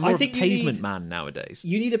us. Like, I'm more of a pavement man nowadays.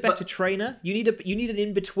 You need a better trainer. You need an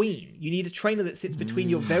in-between. You need a trainer that sits between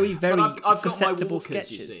your very, very I've susceptible got my walkers,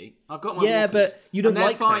 Skechers. you see. I've got my walkers. But you don't and they're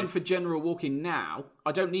like fine those. for general walking now.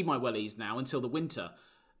 I don't need my wellies now until the winter.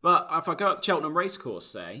 But if I go up Cheltenham Racecourse,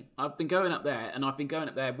 say, I've been going up there, and I've been going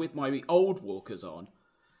up there with my old walkers on,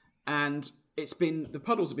 and the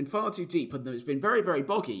puddles have been far too deep, and it's been very, very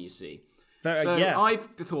boggy, you see. I've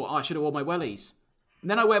thought, I should have worn my wellies. And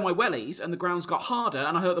then I wear my wellies, and the ground's got harder,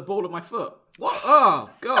 and I hurt the ball of my foot. What? Oh,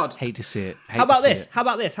 God. Hate to see it. How about this? How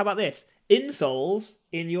about this? Insoles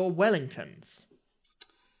in your Wellingtons.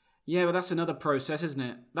 Yeah, but that's another process, isn't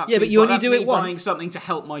it? But you only do it once. Buying something to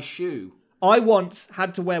help my shoe. I once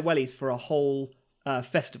had to wear wellies for a whole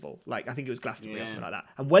festival. Like, I think it was Glastonbury or something like that.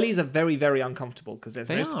 And wellies are very, very uncomfortable because there's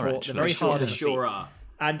no support. They're very hard on the feet. Are.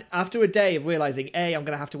 And after a day of realising, A, I'm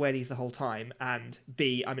going to have to wear these the whole time, and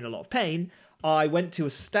B, I'm in a lot of pain, I went to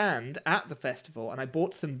a stand at the festival and I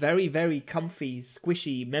bought some very, very comfy,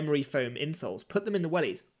 squishy memory foam insoles, put them in the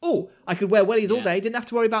wellies. Oh, I could wear wellies all day, didn't have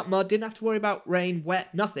to worry about mud, didn't have to worry about rain,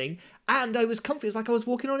 wet, nothing. And I was comfy. It was like I was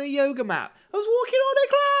walking on a yoga mat. I was walking on a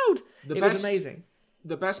cloud. It was amazing.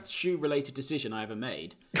 The best shoe-related decision I ever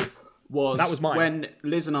made was, that was mine. When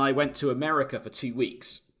Liz and I went to America for 2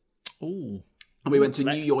 weeks. Ooh. And we went to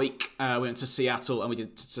New York, we went to Seattle, and we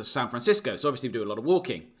did to San Francisco. So obviously we do a lot of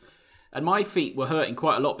walking. And my feet were hurting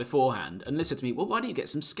quite a lot beforehand. And Liz said to me, well, why don't you get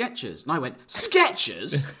some Skechers? And I went,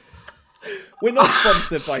 Skechers? We're not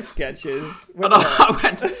sponsored by Skechers. And I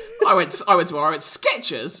went to her, I went,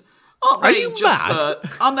 Skechers? Aren't they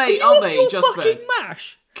just for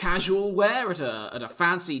mash? casual wear at a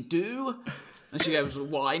fancy do? And she goes,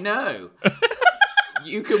 why no?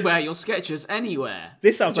 You can wear your Skechers anywhere.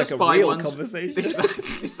 This sounds like a real conversation. This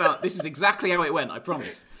is exactly how it went, I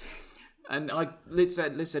promise. And Liz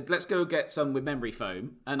said, let's go get some with memory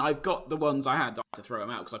foam. And I've got the ones I had to throw them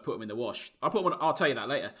out because I put them in the wash. I'll tell you that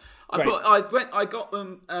later. I got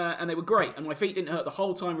them and they were great. And my feet didn't hurt the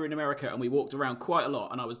whole time we were in America. And we walked around quite a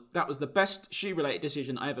lot. And that was the best shoe-related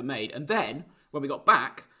decision I ever made. And then, when we got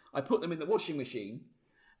back, I put them in the washing machine.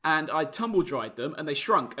 And I tumble dried them, and they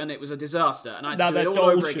shrunk, and it was a disaster. And I had to do it all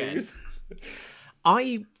over again.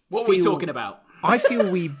 What were we talking about? I feel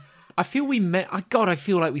we met. I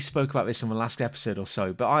feel like we spoke about this in the last episode or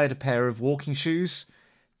so. But I had a pair of walking shoes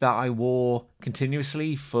that I wore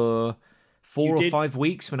continuously for 4 or 5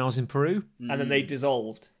 weeks when I was in Peru, and then they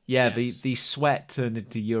dissolved. Yeah, Yes. the sweat turned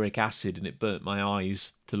into uric acid, and it burnt my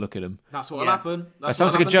eyes to look at them. That's what happened. That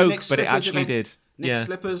sounds like a joke, but it actually did. Nick's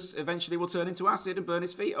slippers eventually will turn into acid and burn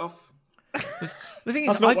his feet off. The thing is,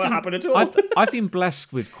 That's not what happened at all. I've been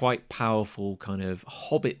blessed with quite powerful, kind of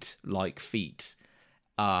hobbit-like feet.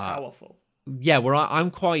 Powerful. Yeah, where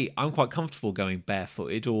I'm quite comfortable going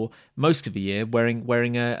barefooted, or most of the year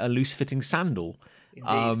wearing a loose-fitting sandal.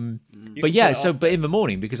 But in the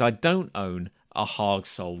morning, because I don't own a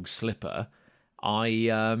hard-soled slipper,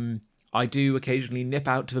 I do occasionally nip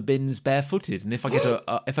out to the bins barefooted, and if I get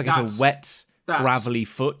a wet, gravelly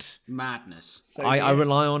foot, madness. So, I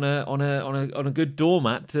rely on a good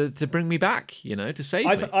doormat to bring me back, to save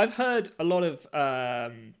me. I've heard a lot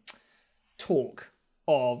of talk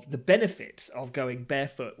of the benefits of going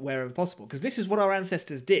barefoot wherever possible, because this is what our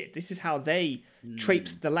ancestors did. This is how they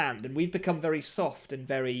traipsed the land, and we've become very soft and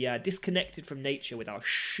very disconnected from nature with our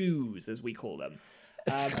shoes, as we call them.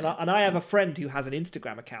 And I have a friend who has an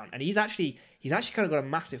Instagram account, and he's actually kind of got a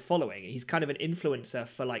massive following. He's kind of an influencer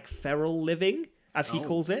for like feral living, as he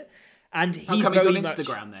calls it. And How come he's on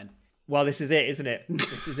Instagram then? Well, this is it, isn't it?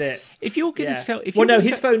 This is it. If you're going to sell,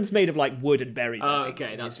 his phone's made of like wood and berries. Oh,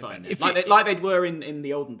 okay, that's fine. Like they were in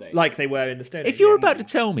the olden days. Like they were in the Stone Age. If you're about to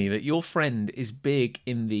tell me that your friend is big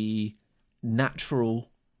in the natural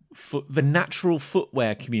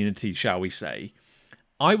footwear community, shall we say,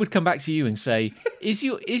 I would come back to you and say, is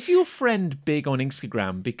your friend big on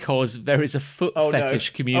Instagram because there is a foot fetish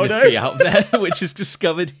community out there which has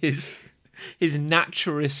discovered his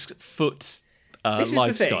naturist foot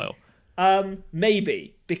lifestyle?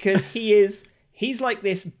 Maybe, because he's like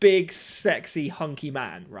this big, sexy, hunky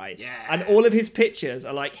man, right? Yeah. And all of his pictures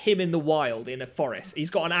are like him in the wild in a forest.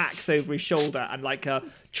 He's got an axe over his shoulder and like a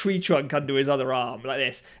tree trunk under his other arm, like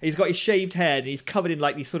this. And he's got his shaved head and he's covered in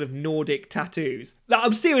like these sort of Nordic tattoos. Like,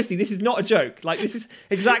 I'm seriously, this is not a joke. Like, this is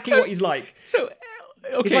exactly what he's like. So,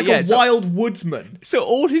 okay, he's like a wild woodsman. So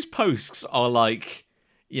all his posts are like,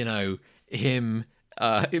 him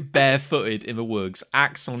barefooted in the woods,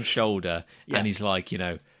 axe on shoulder, and he's like,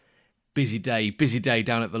 busy day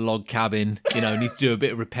down at the log cabin, need to do a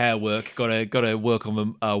bit of repair work, gotta work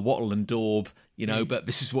on the wattle and daub, but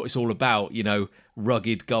this is what it's all about,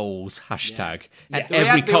 rugged goals, hashtag.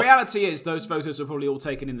 Yeah. The reality is those photos were probably all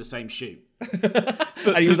taken in the same shoot.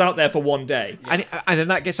 And he was out there for one day. And then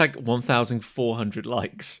that gets like 1,400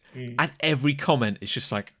 likes. And every comment is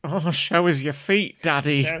just like, oh, show us your feet,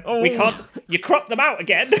 daddy. We can't, you crop them out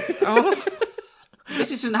again.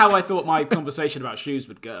 This isn't how I thought my conversation about shoes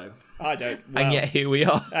would go. I don't. Well, and yet here we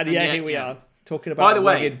are. Here we are. Talking about By the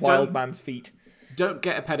way, wild man's feet. Don't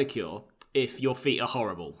get a pedicure if your feet are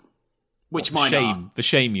horrible. Which mine are. The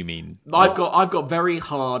shame, you mean? I've got very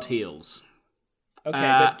hard heels. Okay,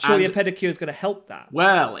 but surely a pedicure is going to help that.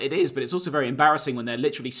 Well, it is, but it's also very embarrassing when they're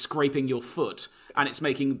literally scraping your foot and it's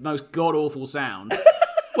making the most god-awful sound.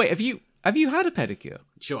 Wait, have you had a pedicure?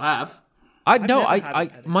 Sure have.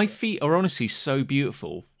 My feet are honestly so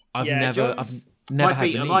beautiful. I've never had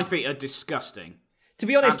my feet are disgusting. To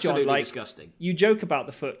be honest, Absolutely John, disgusting. You joke about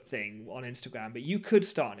the foot thing on Instagram, but you could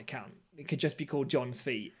start an account. It could just be called John's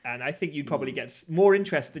Feet, and I think you'd probably get more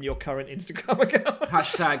interest than your current Instagram account.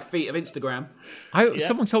 Hashtag feet of Instagram.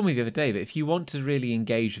 Someone told me the other day that if you want to really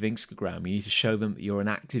engage with Instagram, you need to show them that you're an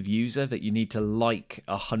active user, that you need to like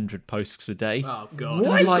 100 posts a day. Oh, God.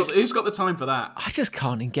 Who's got the time for that? I just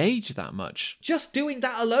can't engage that much. Just doing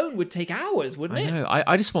that alone would take hours, wouldn't it? I know.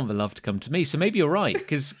 I just want the love to come to me. So maybe you're right,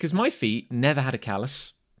 because my feet never had a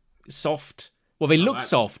callus. Soft. Well, they look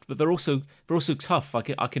soft, but they're also tough. I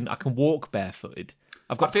can walk barefooted.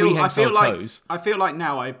 I've got prehensile toes. I feel like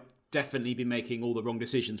now definitely been making all the wrong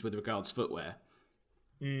decisions with regards to footwear.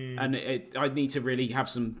 And I need to really have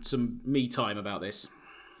some me time about this.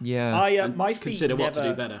 Yeah. My feet Consider what to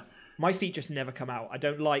do better. My feet just never come out. I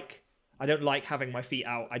don't like having my feet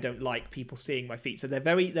out. I don't like people seeing my feet. So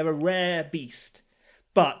they're a rare beast.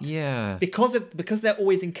 But because they're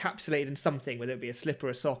always encapsulated in something, whether it be a slipper,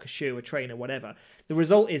 a sock, a shoe, a trainer, whatever, the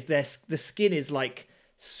result is the skin is like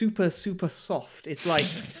super, super soft. It's like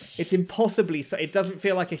it's impossibly so. It doesn't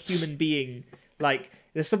feel like a human being. Like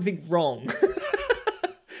there's something wrong.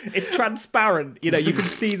 It's transparent. You can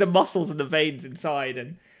see the muscles and the veins inside.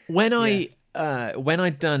 And when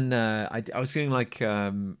I'd done, I was doing like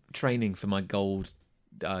training for my gold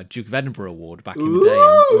Duke of Edinburgh award back in the day.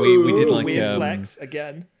 And we did like weird flex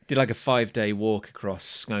again. Did like a 5-day walk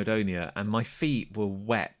across Snowdonia, and my feet were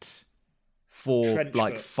wet for Trench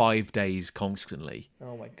like foot. 5 days constantly.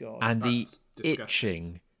 Oh my god! And the That's disgusting.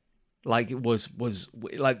 itching, like it was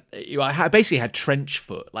like I basically had trench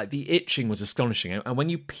foot. Like the itching was astonishing, and when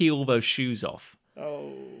you peel those shoes off,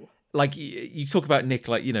 like you talk about, Nick,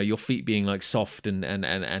 like your feet being like soft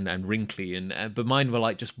and wrinkly, and but mine were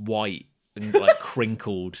like just white and like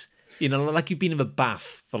crinkled. Like you've been in a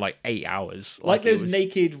bath for like 8 hours. Like those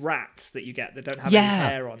naked rats that you get that don't have any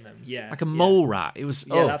hair on them. Yeah, like a mole rat. It was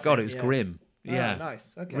that's god, it, it was yeah. grim. Yeah,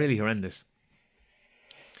 nice. Okay, really horrendous.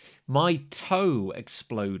 My toe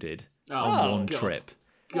exploded on one God. trip.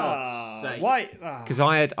 God's sake. Why? Because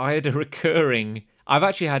I had a recurring. I've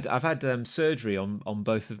had surgery on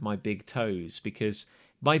both of my big toes because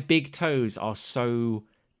my big toes are so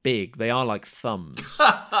big. They are like thumbs.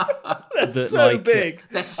 That's that, so like, big.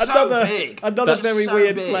 They're so big. Another They're very so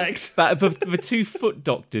weird big. flex. But the 2 foot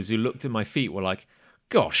doctors who looked at my feet were like,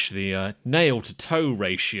 "Gosh, the nail to toe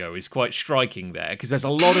ratio is quite striking there because there's a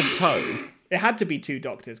lot of toe." It had to be 2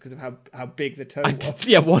 doctors because of how big the toe was.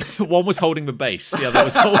 Yeah, one was holding the base, the other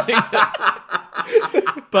was holding.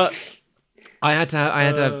 But I had to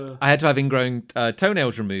have ingrown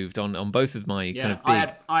toenails removed on both of my kind of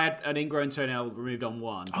big. I had an ingrown toenail removed on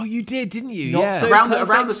one. Oh, you did, didn't you? Not Yeah. so Around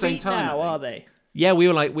perfect the same feet time, I now, think. are they? Yeah, we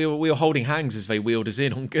were holding hands as they wheeled us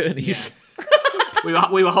in on gurneys. We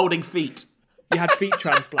were holding feet. You had feet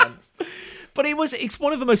transplants. But it's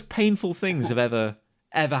one of the most painful things I've ever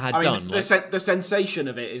had done. The sensation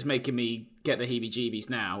of it is making me get the heebie-jeebies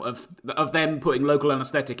now of them putting local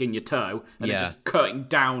anaesthetic in your toe and then just cutting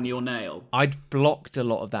down your nail. I'd blocked a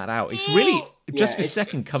lot of that out. It's really just for a it's-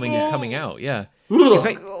 second coming out. Yeah, 'Cause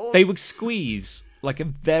they would squeeze like a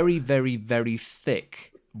very, very, very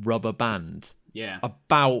thick rubber band. Yeah.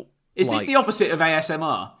 About Is this the opposite of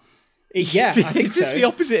ASMR? Yeah, I think is this so. the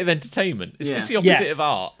opposite of entertainment? Is this the opposite Yes. of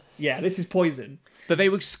art? Yeah, this is poison. But they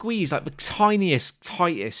would squeeze like the tiniest,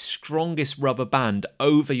 tightest, strongest rubber band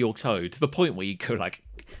over your toe to the point where you go like,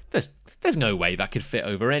 there's no way that could fit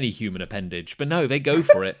over any human appendage. But no, they go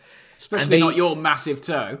for it. Especially not your massive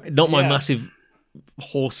toe. Not my Yeah. massive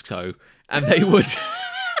horse toe. And they would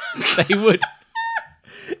they would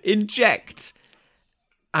inject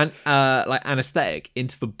like anesthetic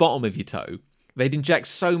into the bottom of your toe. They'd inject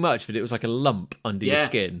so much that it was like a lump under your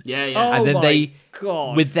skin. Yeah. Oh And then my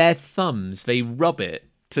God. with their thumbs, they rub it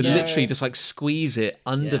to literally just like squeeze it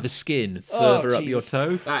under the skin further up your Jesus.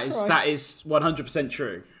 toe. That is 100%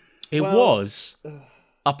 true. It was,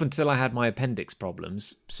 up until I had my appendix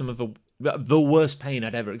problems, some of the worst pain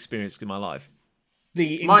I'd ever experienced in my life.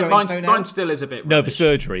 The ingrowing toenail? Mine still is a bit No, the rubbish.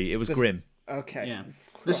 surgery, it was grim. Okay. Yeah.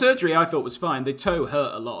 The surgery I thought was fine. The toe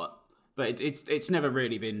hurt a lot, but it's never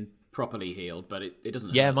really been properly healed, but it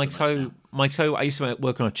doesn't Yeah, hurt my so much toe. now. My toe. I used to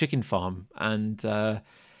work on a chicken farm, and I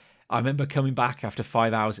remember coming back after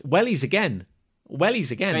 5 hours. Wellies again. There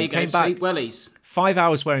you Came go. back See, wellies. 5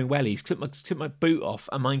 hours wearing wellies. Took my boot off,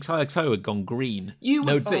 and my entire toe had gone green. You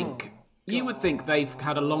would think they've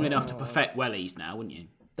had a long enough to perfect wellies now, wouldn't you?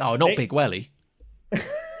 Oh, not big welly.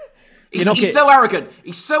 He's so arrogant.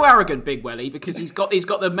 He's so arrogant, Big Welly, because he's got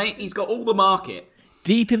all the market.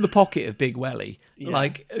 Deep in the pocket of Big Welly,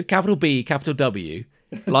 like capital B, capital W.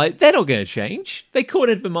 Like they're not going to change. They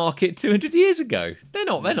cornered the market 200 years ago. They're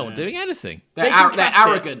not doing anything. They're can cast it.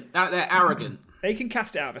 arrogant. They're arrogant. They can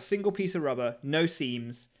cast it out of a single piece of rubber, no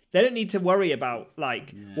seams. They don't need to worry about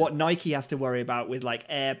what Nike has to worry about with like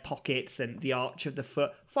air pockets and the arch of the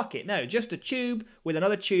foot. Fuck it, no, just a tube with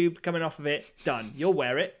another tube coming off of it. Done. You'll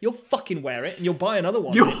wear it. You'll fucking wear it, and you'll buy another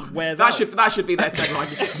one. when it wears out. That should be their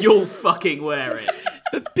tagline. You'll fucking wear it.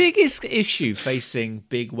 The biggest issue facing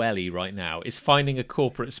Big Welly right now is finding a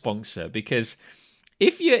corporate sponsor, because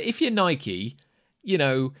if you're Nike,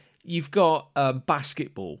 you've got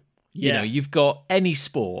basketball. You've got any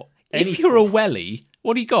sport. If you're a Welly,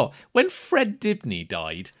 what do you got? When Fred Dibney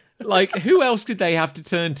died, Like, who else did they have to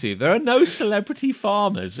turn to? There are no celebrity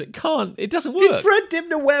farmers. It doesn't Did work. Fred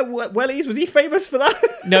Dibner wear wellies? Was he famous for that?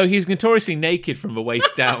 No, he's notoriously naked from the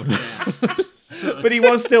waist down. But he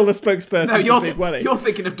was still the spokesperson No, for Big Welly. you're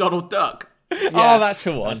thinking of Donald Duck. Oh, that's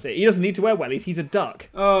the one. That's it. He doesn't need to wear wellies. He's a duck.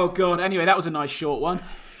 Oh god. Anyway, that was a nice short one.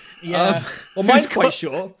 Yeah. Well, mine's who's quite got-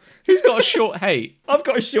 short. Who's got a short hate? I've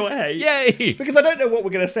got a short hair. Yay! Because I don't know what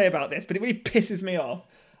we're going to say about this, but it really pisses me off.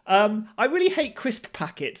 I really hate crisp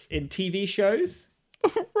packets in TV shows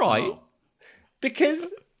Right. because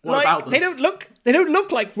What about them? they don't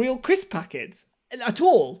look like real crisp packets at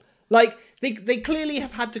all. Like they clearly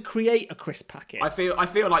have had to create a crisp packet. I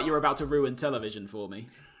feel like you're about to ruin television for me.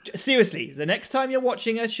 Seriously, the next time you're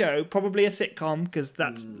watching a show, probably a sitcom, because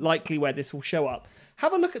that's likely where this will show up,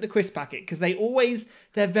 have a look at the crisp packet because they're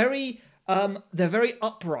very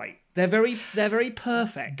upright. They're very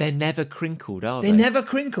perfect. They're never crinkled, are they? They never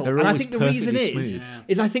crinkle. They're And I always think the reason perfectly is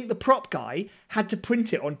smooth. I think the prop guy had to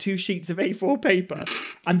print it on 2 sheets of A4 paper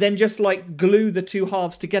and then just like glue the 2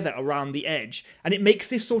 halves together around the edge. And it makes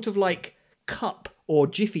this sort of like cup or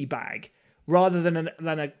jiffy bag rather than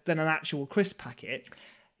an actual crisp packet.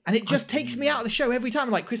 And it just takes me out of the show every time.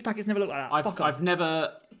 I'm like, crisp packets never look like that. Fuck off. I've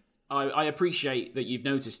never. I appreciate that you've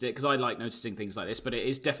noticed it because I like noticing things like this, but it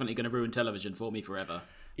is definitely going to ruin television for me forever.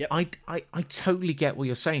 I totally get what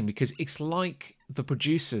you're saying because it's like the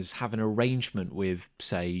producers have an arrangement with,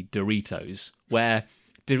 say, Doritos, where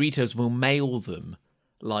Doritos will mail them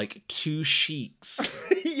like 2 sheets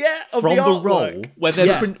Yeah, of from the artwork. roll when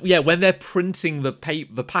they're when they're printing the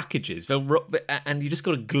packages, and you just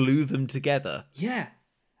got to glue them together. Yeah,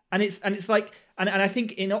 and it's like, and I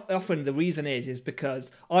think often the reason is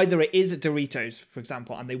because either it is a Doritos, for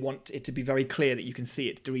example, and they want it to be very clear that you can see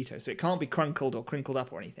it's Doritos, so it can't be crunkled or crinkled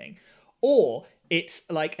up or anything, or it's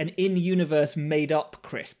like an in-universe made-up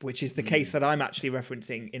crisp, which is the case that I'm actually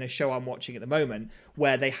referencing in a show I'm watching at the moment,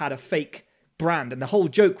 where they had a fake brand, and the whole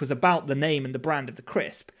joke was about the name and the brand of the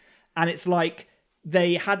crisp, and it's like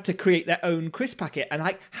they had to create their own crisp packet, and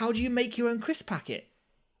like, how do you make your own crisp packet?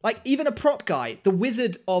 Like, even a prop guy, the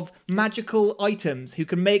wizard of magical items who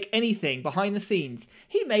can make anything behind the scenes,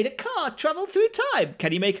 he made a car travel through time.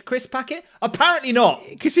 Can he make a crisp packet? Apparently not.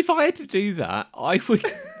 Because if I had to do that, I would.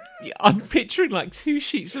 I'm picturing like 2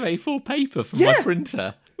 sheets of A4 paper from my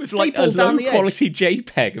printer with like a Stapled down low the edge. quality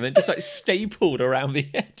JPEG and then just like stapled around the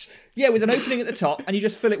edge. Yeah, with an opening at the top, and you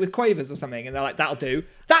just fill it with quavers or something, and they're like, that'll do.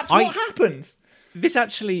 That's what happens. This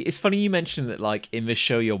actually, it's funny you mentioned that, like, in this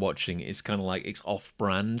show you're watching, it's kind of like it's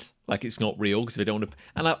off-brand, like it's not real because they don't want to.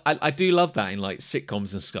 And I do love that in like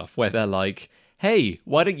sitcoms and stuff where they're like, "Hey,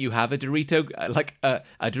 why don't you have a Dorito, like a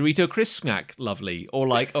Dorito crisp snack, lovely, or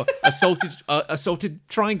like a salted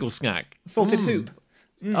triangle snack, Salted hoop.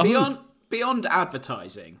 Beyond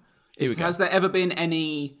advertising, has there ever been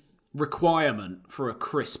any requirement for a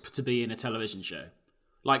crisp to be in a television show,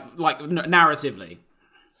 like narratively?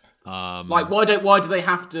 Like why do they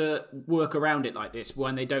have to work around it like this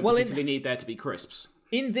when they don't particularly need there to be crisps?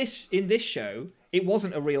 In this show, it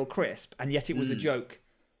wasn't a real crisp, and yet it was a joke.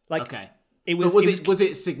 Like, Okay. was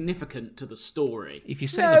it significant to the story? If you're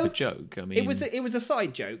setting up a joke, I mean, it was a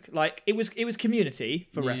side joke. Like it was Community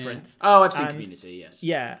for reference. Oh, I've seen And- Community. Yes.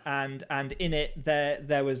 Yeah, and in it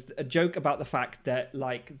there was a joke about the fact that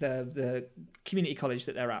like the community college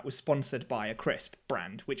that they're at was sponsored by a crisp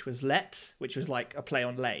brand, which was Let's, which was like a play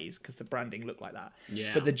on Lay's because the branding looked like that.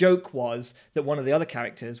 Yeah. But the joke was that one of the other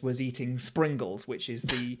characters was eating Springles, which is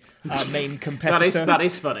the main competitor. That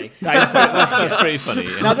is funny. that's pretty funny.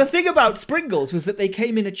 Yeah. Now, the thing about Springles was that they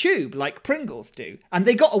came in a tube like Pringles do. And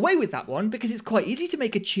they got away with that one because it's quite easy to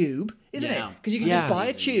make a tube, isn't it? Yeah. Because you can Yeah. just buy a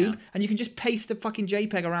Easy, tube yeah. and you can just paste a fucking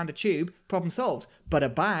JPEG around a tube, problem solved. But a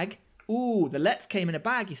bag, ooh, the Let's came in a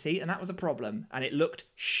bag, you see, and that was a problem. And it looked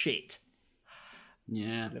shit.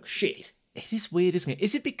 Yeah. It looked shit. It is weird, isn't it?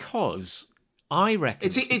 Is it because I reckon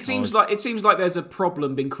It seems like there's a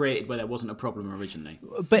problem being created where there wasn't a problem originally.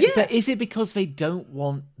 but is it because they don't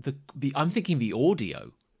want the I'm thinking the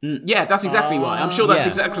audio. Yeah, that's exactly why. I'm sure that's Yeah.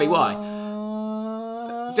 exactly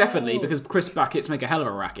why. Definitely, because crisp packets make a hell of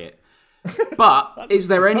a racket. But is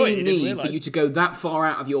there point, any you didn't need for realise. you to go that far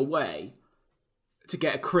out of your way to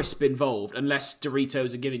get a crisp involved unless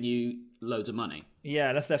Doritos are giving you loads of money? Yeah,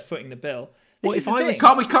 unless they're footing the bill. Well, This if is the I was-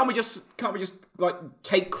 thing. Can't we just like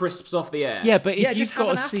take crisps off the air? Yeah, but if Yeah, you've just have got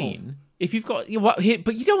a an apple. scene, if you've got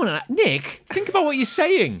but you don't want to. Nick, think about what you're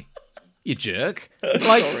saying, you jerk.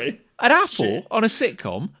 Like Sorry. an apple on a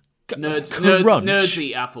sitcom. Nerds Crunch.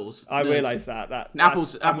 eat apples. I Nerds. realise that.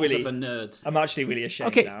 Apples I'm are really, for nerds. I'm actually really ashamed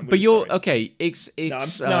Okay, now. I'm but really you're sorry. okay.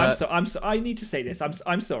 I need to say this.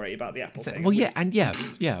 I'm sorry about the Apple thing. Well, yeah, and yeah.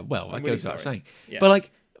 Well, that really goes without sorry. saying. Yeah. But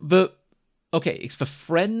like, But okay, it's the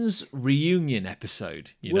Friends reunion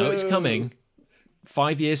episode. You know it's Whoa. coming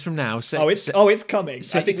 5 years from now. It's coming. I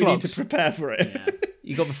set think your we need to clocks. prepare for it. Yeah.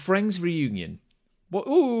 You got the Friends reunion.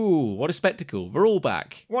 What a spectacle! They're all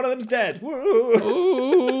back. One of them's dead. Woo.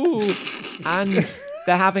 Ooh. And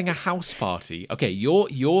they're having a house party. Okay, you're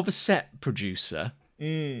the set producer.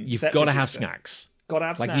 You've set got to have producer. snacks. Gotta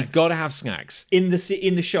have Like snacks. you've got to have snacks in the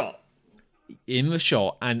shot. in the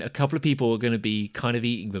shot, and a couple of people are going to be kind of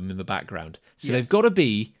eating them in the background. So Yes. they've got to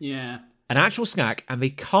be Yeah. an actual snack, and they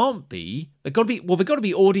can't be. They've got to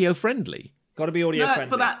be audio friendly. Got to be audio No,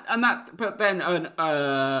 friendly. but then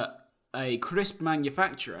a crisp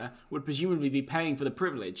manufacturer would presumably be paying for the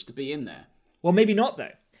privilege to be in there. Well, maybe not though.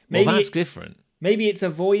 Well, Maybe that's different. maybe it's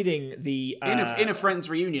avoiding the In a Friends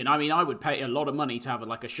reunion, I mean, I would pay a lot of money to have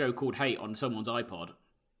a show called Hate on someone's iPod.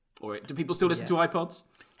 Or do people still listen to iPods?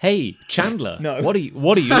 Hey, Chandler. No. What are you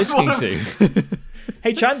listening to?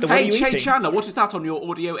 Hey Chandler, what are you Hey eating? Chandler, what is that on your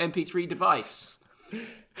audio MP3 device?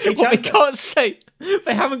 Hey Well, they Chandler. can't say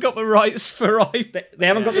they haven't got the rights for They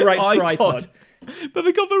haven't got the rights for iPod. but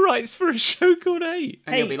they got the rights for a show called Hate.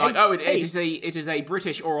 And you'll be like, hey. it is a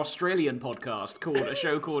British or Australian podcast called A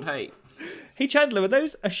Show Called Hate. Hey Chandler, are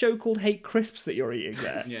those a show called Hate Crisps that you're eating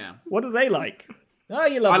there? Yeah. What are they like? Oh,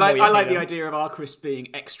 you love I them like while you the eat them. idea of our crisps being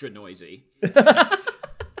extra noisy.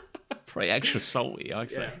 Pretty extra salty, I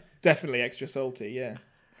say. Definitely extra salty. Yeah.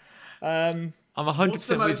 I'm What's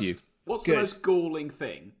the 100% with you. What's the Good. most galling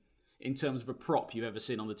thing in terms of a prop you've ever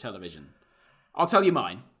seen on the television? I'll tell you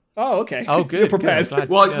mine. Oh, okay. Oh, good. You're prepared. Good, I'm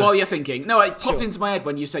glad. While you're thinking, no, it popped Sure. into my head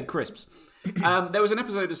when you said crisps. There was an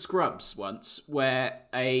episode of Scrubs once where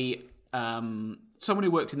someone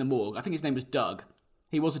who worked in the morgue, I think his name was Doug.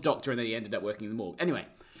 He was a doctor and then he ended up working in the morgue. Anyway,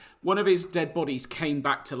 one of his dead bodies came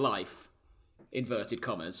back to life, inverted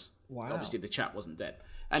commas. Wow. Obviously, the chap wasn't dead,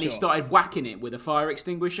 and he Sure. started whacking it with a fire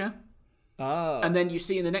extinguisher. Oh. And then you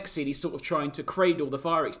see in the next scene, he's sort of trying to cradle the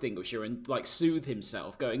fire extinguisher and soothe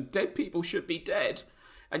himself, going, "Dead people should be dead."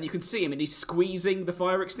 And you can see him, and he's squeezing the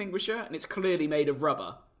fire extinguisher, and it's clearly made of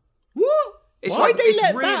rubber. What? It's Why'd they it's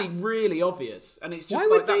let really, that? really obvious, and it's just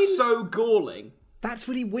Why would that's they- so galling. That's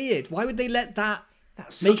really weird. Why would they let that?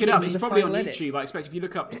 Look it up. into It's the probably on final edit? YouTube. I expect if you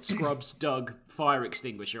look up Scrubs Doug fire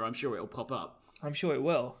extinguisher, I'm sure it'll pop up. I'm sure it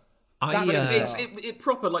will. I, But it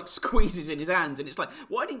proper squeezes in his hand, and it's like,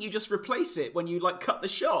 why didn't you just replace it when you cut the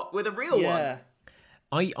shot with a real Yeah.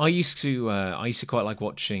 one? I used to quite like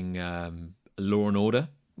watching Law and Order,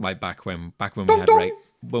 like back when we had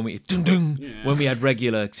when we had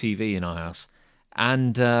regular TV in our house,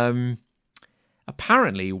 and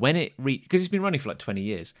apparently when it reached, because it's been running for like 20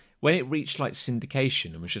 years, when it reached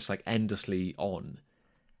syndication and was just endlessly on,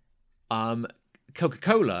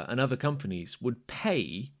 Coca-Cola and other companies would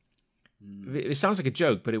pay. It sounds like a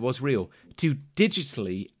joke, but it was real, to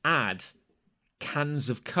digitally add cans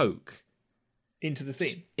of Coke Into the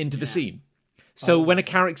scene. into the scene. So when a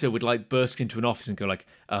character would burst into an office and go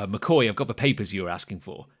McCoy, I've got the papers you were asking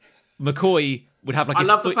for. McCoy would have I his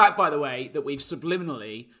love the foot- fact, by the way, that we've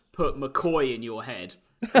subliminally put McCoy in your head.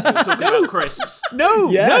 We're talking about crisps.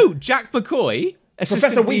 Yeah. No, Jack McCoy,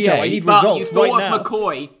 assistant Professor Wheato, DA. I need But you results thought right now. of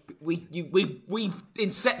McCoy. We've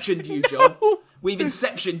inceptioned you, John. We've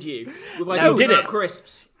inceptioned you. We're No, talking did about it.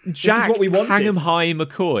 crisps. Jack what we wanted. Hang 'em High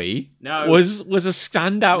McCoy No. was a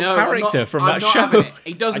standout No, character from I'm that not show. having it.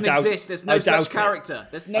 He doesn't I doubt- exist. There's I no doubt such it. character.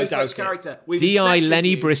 There's no I doubt such it. character. We've D.I. inceptioned Lenny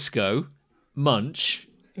you. Briscoe, Munch,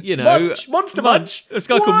 Munch, Monster Munch. This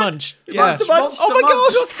guy called What? Munch. Yeah. Monster Munch. Monster Oh my God,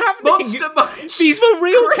 Munch. what's happening? Monster Munch. These were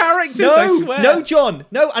real Crisps. characters, I No, swear. no, John,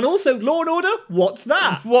 no, and also Law and Order. What's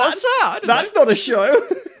that? What's that? I don't That's not a show.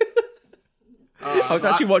 I was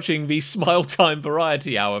actually watching the Smile Time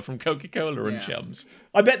Variety Hour from Coca-Cola and Yeah. Chums.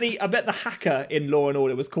 I bet the hacker in Law and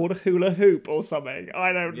Order was called a hula hoop or something.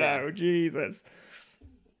 I don't Yeah. know. Jesus.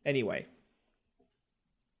 Anyway,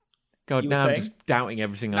 God, You were now I'm saying? just doubting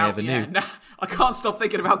everything I Now, ever yeah, knew. now, I can't stop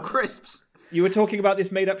thinking about crisps. you were talking about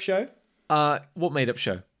this made-up show. What made up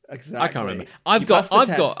show? Exactly. I can't remember. You I've got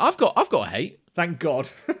a hate. Thank God.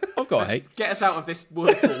 I've got a hate. Get us out of this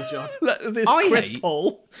whirlpool, John. this I crisp hate-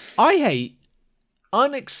 hole. I hate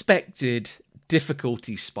unexpected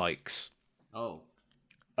difficulty spikes. Oh.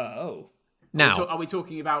 Oh. Now, Are we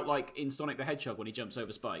talking about in Sonic the Hedgehog when he jumps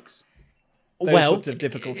over spikes? well, sorts of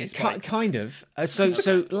difficulty spikes. kind of.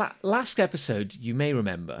 Last episode, you may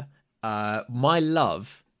remember, my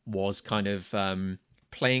love was kind of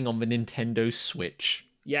playing on the Nintendo Switch,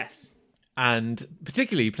 Yes. and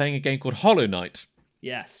particularly playing a game called Hollow Knight,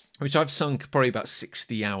 Yes. which I've sunk probably about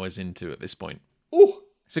 60 hours into at this point. Oh.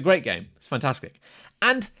 It's a great game. It's fantastic.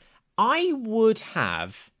 And I would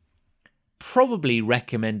have probably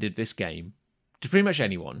recommended this game to pretty much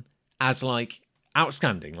anyone as like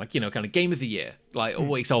outstanding, like, you know, kind of game of the year. Like,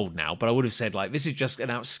 oh, it's old now, but I would have said like, this is just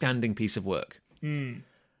an outstanding piece of work.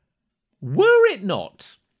 Were it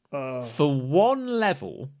not for one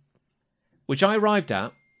level, which I arrived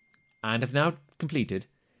at and have now completed,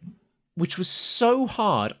 which was so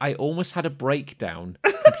hard, I almost had a breakdown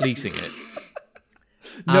completing it.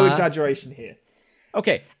 No exaggeration here.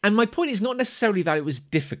 Okay, and my point is not necessarily that it was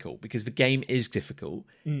difficult, because the game is difficult.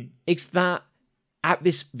 It's that at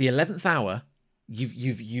the 11th hour,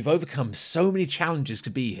 you've overcome so many challenges to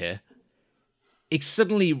be here. It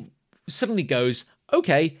suddenly goes,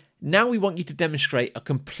 okay, now we want you to demonstrate a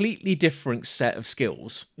completely different set of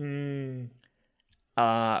skills, which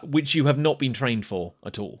you have not been trained for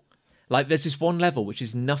at all. Like, there's this one level which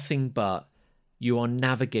is nothing but you are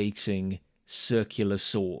navigating circular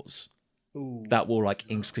saws that will like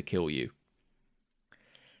insta kill you.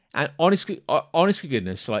 And honest to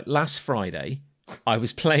goodness, like last Friday, I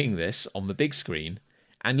was playing this on the big screen,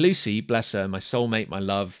 and Lucy, bless her, my soulmate, my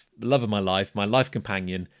love of my life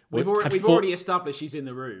companion. We've already established she's in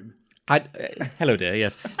the room. Hello, dear.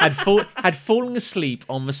 Yes, had fallen asleep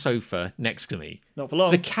on the sofa next to me. Not for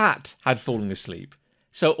long. The cat had fallen asleep,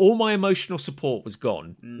 so all my emotional support was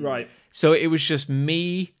gone. Right. So it was just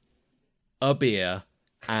me, a beer,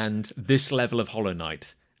 and this level of Hollow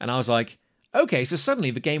Knight. And I was like, okay, so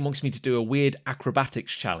suddenly the game wants me to do a weird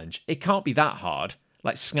acrobatics challenge. It can't be that hard.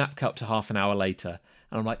 Like, snap cut to half an hour later.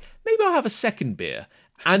 And I'm like, maybe I'll have a second beer.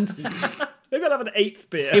 And maybe I'll have an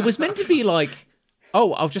 8th beer. It was meant to be like,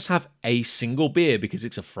 oh, I'll just have a single beer because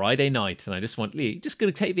it's a Friday night and I just going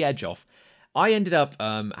to take the edge off. I ended up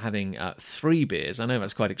having 3 beers. I know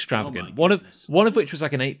that's quite extravagant. One of which was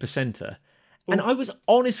like an 8%er. And I was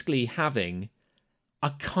honestly having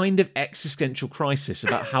a kind of existential crisis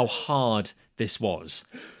about how hard this was.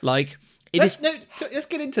 Like, let's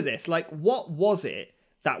get into this. Like, what was it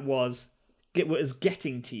that was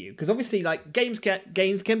getting to you? Because obviously, like, games can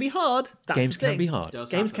be hard. Games can be hard.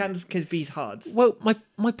 Games can be hard. Well,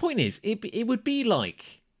 my point is, it would be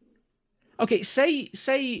like, okay, say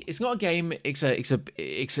it's not a game. It's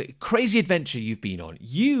a crazy adventure you've been on.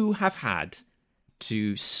 You have had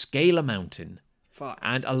to scale a mountain,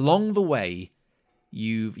 and along the way,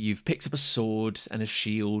 you've picked up a sword and a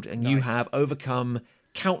shield, and you have overcome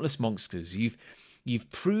countless monsters.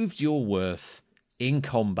 You've proved your worth in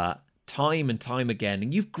combat time and time again,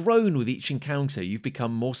 and you've grown with each encounter. You've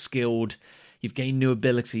become more skilled. You've gained new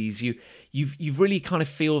abilities. You've really kind of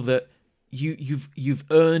feel that you've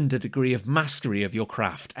earned a degree of mastery of your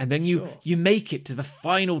craft, and then you make it to the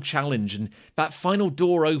final challenge, and that final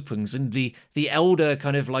door opens, and the elder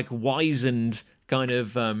kind of like wizened kind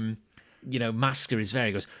of master is there.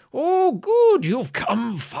 He goes, "Oh, good, you've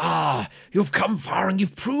come far, and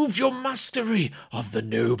you've proved your mastery of the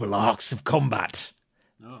noble arts of combat.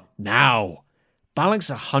 Oh. Now,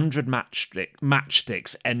 balance 100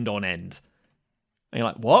 matchsticks end on end." And you're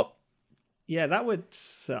like, what? Yeah, that would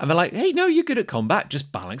suck. And they're like, hey, no, you're good at combat.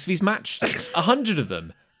 Just balance these matchsticks, 100 of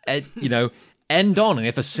them. End on. And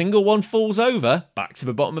if a single one falls over, back to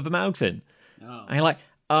the bottom of the mountain. Oh. And you're like,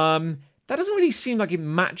 that doesn't really seem like it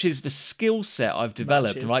matches the skill set I've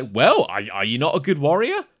developed. I'm like, well, are you not a good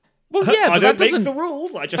warrior? Well, yeah, but that doesn't make the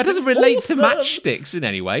rules. That doesn't relate to matchsticks in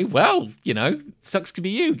any way. Well, sucks to be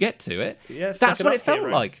you. Get to it. Yeah, that's what it felt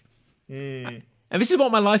like. And this is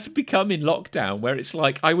what my life had become in lockdown, where it's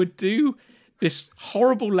like I would do this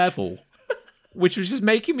horrible level, which was just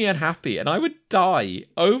making me unhappy, and I would die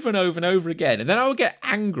over and over and over again, and then I would get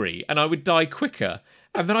angry, and I would die quicker,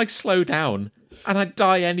 and then I'd slow down, and I'd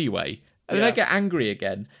die anyway, and then I'd get angry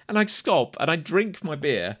again, and I'd stop, and I'd drink my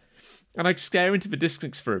beer, and I'd stare into the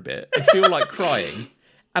distance for a bit, and feel like crying,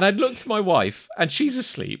 and I'd look to my wife, and she's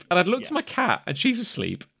asleep, and I'd look to my cat, and she's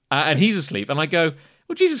asleep, and he's asleep, and I go,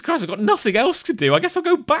 well, Jesus Christ, I've got nothing else to do. I guess I'll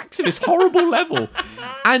go back to this horrible level.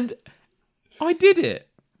 And I did it.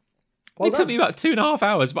 It took me about 2.5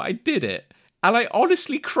 hours, but I did it. And I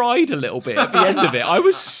honestly cried a little bit at the end of it. I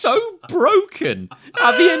was so broken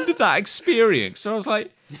at the end of that experience. So I was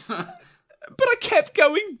like, but I kept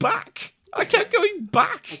going back.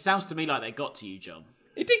 It sounds to me like they got to you, John.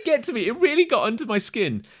 It did get to me. It really got under my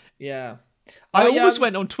skin. Yeah. I almost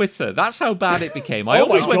went on Twitter. That's how bad it became. I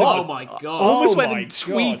almost went and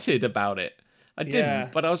tweeted about it. I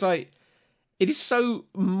didn't, but I was like, it is so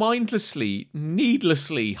mindlessly,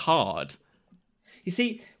 needlessly hard. You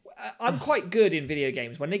see, I'm quite good in video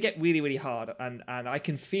games when they get really, really hard, and I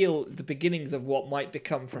can feel the beginnings of what might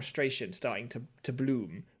become frustration starting to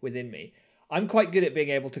bloom within me. I'm quite good at being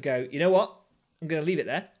able to go, you know what? I'm going to leave it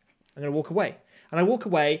there. I'm going to walk away. And I walk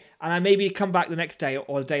away, and I maybe come back the next day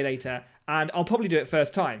or a day later, and I'll probably do it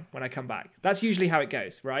first time when I come back. That's usually how it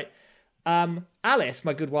goes, right? Alice,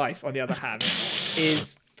 my good wife, on the other hand,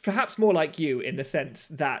 is perhaps more like you in the sense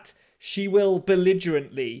that she will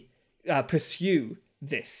belligerently pursue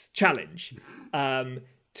this challenge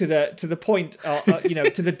to the point,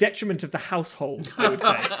 to the detriment of the household, I would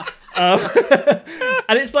say.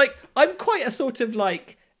 And it's like, I'm quite a sort of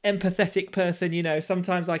like empathetic person,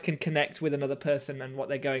 sometimes I can connect with another person and what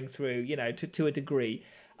they're going through, to a degree.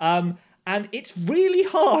 And it's really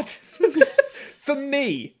hard for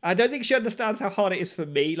me. I don't think she understands how hard it is for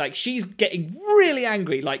me. Like, she's getting really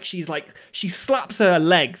angry. Like, she slaps her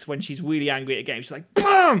legs when she's really angry at a game. She's like,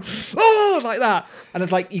 BAM! Oh, like that. And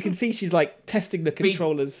it's like, you can see she's like testing the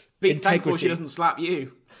controller's integrity. Thankful she doesn't slap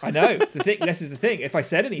you. I know. This is the thing. If I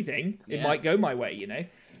said anything, it might go my way,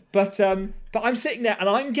 But I'm sitting there and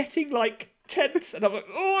I'm getting like tense, and I'm like,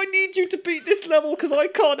 oh, I need you to beat this level because I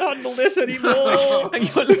can't handle this anymore.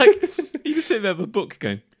 And you're like, you sit there with a book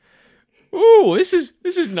going, oh, this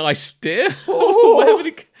is nice, dear. Oh, we're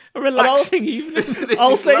having a relaxing evening. This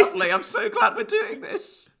is lovely. I'm so glad we're doing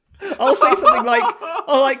this. I'll say something like,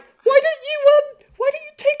 why don't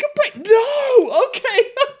you take a break? No, okay,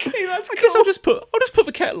 that's cool. I guess I'll just put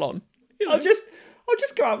the kettle on. I'll just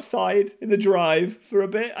go outside in the drive for a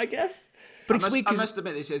bit, I guess. But I must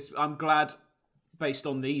admit, I'm glad, based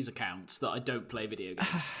on these accounts, that I don't play video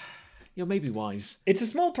games. You're maybe wise. It's a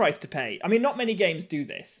small price to pay. I mean, not many games do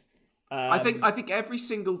this. I think every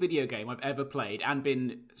single video game I've ever played and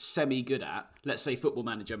been semi-good at, let's say Football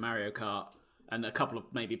Manager, Mario Kart, and a couple of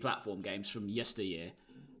maybe platform games from yesteryear,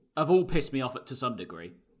 have all pissed me off to some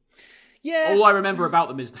degree. Yeah. All I remember about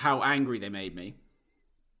them is how angry they made me.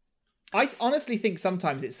 I honestly think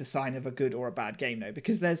sometimes it's the sign of a good or a bad game, though,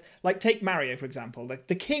 because there's, like, take Mario, for example,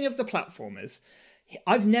 the king of the platformers.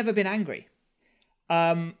 I've never been angry.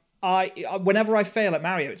 Whenever I fail at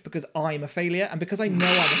Mario, it's because I'm a failure, and because I know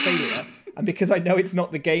I'm a failure, and because I know it's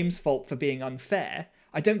not the game's fault for being unfair,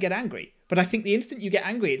 I don't get angry. But I think the instant you get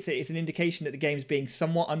angry, it's an indication that the game's being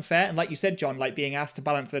somewhat unfair. And like you said, John, like being asked to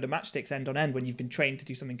balance a load of matchsticks end on end when you've been trained to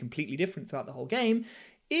do something completely different throughout the whole game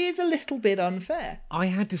is a little bit unfair. I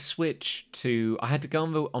had to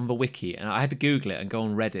go on the wiki, and I had to Google it and go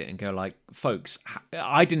on Reddit and go like, folks,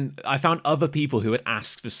 I found other people who had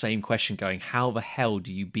asked the same question going, how the hell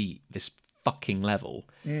do you beat this fucking level?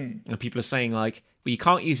 And people are saying like, well, you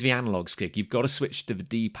can't use the analog stick. You've got to switch to the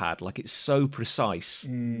D-pad. Like, it's so precise.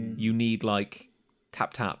 You need like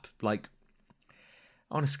tap, like,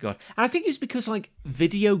 honest to God. And I think it's because like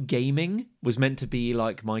video gaming was meant to be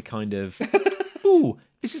like my kind of, ooh,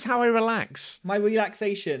 this is how I relax. My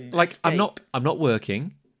relaxation. Like, escape. I'm not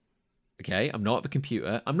working. Okay, I'm not at the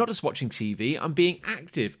computer. I'm not just watching TV. I'm being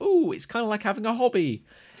active. Ooh, it's kind of like having a hobby.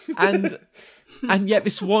 And and yet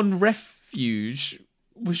this one refuge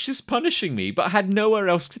was just punishing me, but I had nowhere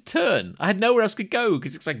else to turn. I had nowhere else to go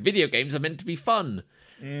because it's like video games are meant to be fun.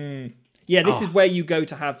 Yeah, this is where you go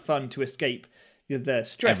to have fun, to escape the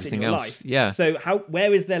stress Everything in your else, life. yeah. So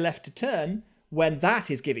where is there left to turn when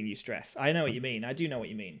that is giving you stress? I know what you mean. I do know what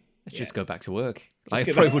you mean. Let's just go back to work. I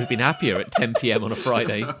go probably back. would have been happier at 10 p.m. on a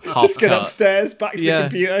Friday. Just get upstairs, back to the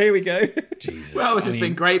computer. Here we go. Jesus. Well, this has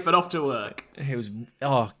been great, but off to work. It was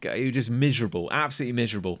just miserable, absolutely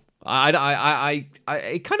miserable.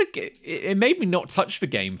 It made me not touch the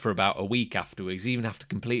game for about a week afterwards, even after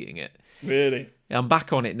completing it. Really? I'm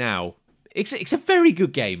back on it now. It's a very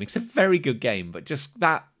good game. It's a very good game, but just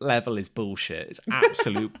that level is bullshit. It's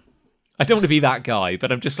absolute. I don't want to be that guy,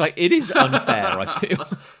 but I'm just like, it is unfair, I feel.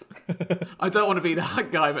 I don't want to be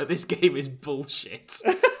that guy, but this game is bullshit.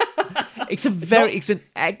 It's an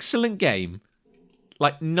excellent game.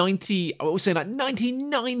 Like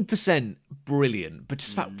 99% brilliant, but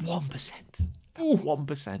just that 1%.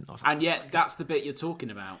 1%. And yet, that's the bit you're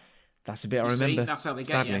talking about. That's the bit I See, remember. that's how they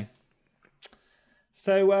get sadly. you.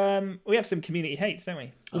 So we have some community hates, don't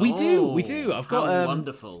we? We do. I've got How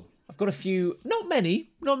wonderful. I've got a few, not many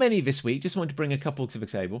this week. Just wanted to bring a couple to the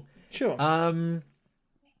table. Sure.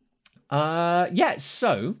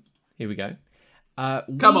 So here we go.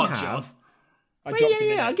 Come on, John. I dropped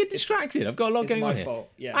it. I get distracted. I've got a lot going on here.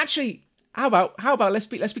 Fault. Yeah. Actually, how about let's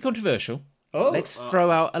be controversial. Oh. Let's throw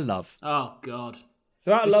out a love. Oh God.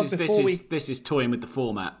 So out of love before This is toying with the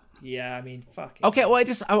format. Yeah, I mean, fuck it. Okay, well,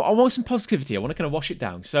 I want some positivity. I want to kind of wash it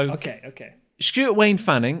down. So Okay. Stuart Wayne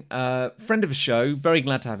Fanning, friend of the show, very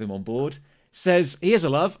glad to have him on board, says he has a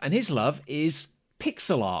love, and his love is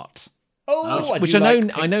pixel art, which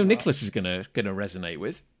I know Nicholas is gonna resonate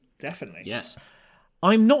with. Definitely. Yes.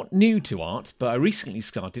 I'm not new to art, but I recently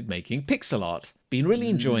started making pixel art. Been really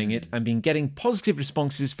enjoying it and been getting positive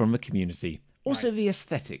responses from the community. Also the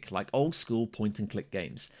aesthetic, like old school point and click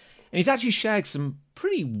games. And he's actually shared some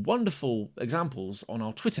pretty wonderful examples on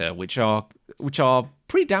our Twitter, which are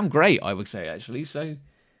pretty damn great, I would say, actually. So,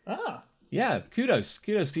 yeah, kudos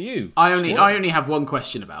to you. I only have one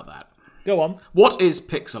question about that. Go on. What is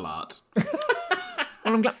pixel art?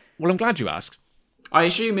 I'm glad you asked. I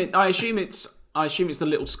assume it's the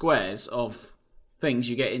little squares of things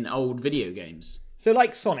you get in old video games. So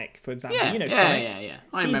like Sonic, for example. Sonic. Yeah.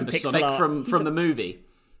 I remember Sonic from the movie.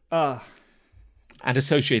 And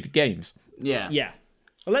associated games. Yeah. Yeah.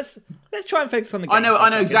 Well, let's try and focus on the game. I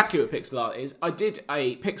know exactly what pixel art is. I did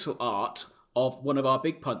a pixel art of one of our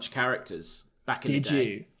Big Punch characters back in the day. Did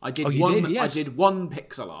you? I did one. Yes. I did one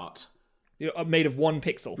pixel art. Made of 1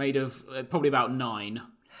 pixel. Made of probably about 9.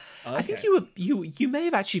 Okay. I think you may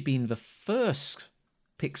have actually been the first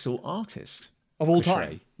pixel artist of all Shrey.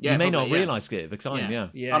 time. Yeah, you may probably, not realise it at the time. Yeah.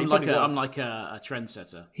 Yeah, I'm he like probably was. a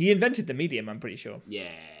trendsetter. He invented the medium, I'm pretty sure. Yeah.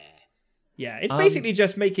 Yeah, it's basically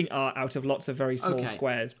just making art out of lots of very small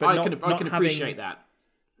squares, but I can appreciate that.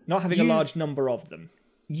 Not having a large number of them.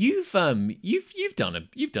 You've done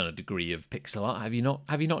a degree of pixel art, have you not?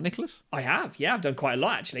 Have you not, Nicholas? I have, yeah, I've done quite a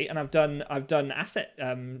lot actually, and I've done asset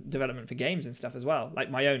development for games and stuff as well, like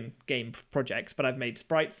my own game projects. But I've made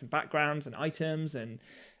sprites and backgrounds and items and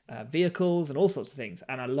vehicles and all sorts of things,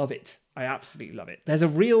 and I love it. I absolutely love it.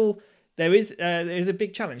 There is a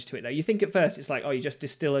big challenge to it though. You think at first it's like, oh, you just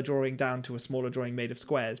distill a drawing down to a smaller drawing made of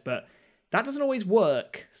squares, but that doesn't always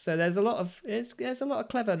work. So there's a lot of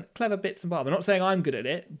clever bits and bobs. I'm not saying I'm good at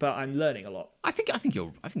it, but I'm learning a lot. I think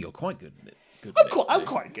you're quite good at it. I'm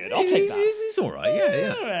quite good. I'll take that. It's all right.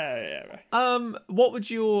 Yeah. What would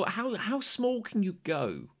how small can you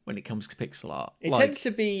go when it comes to pixel art? It tends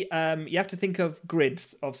to be you have to think of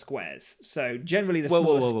grids of squares. So generally the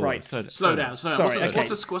smaller sprites. Slow down. Sorry,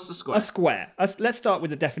 What's a square? A square. Let's start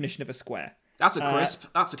with the definition of a square. That's a crisp.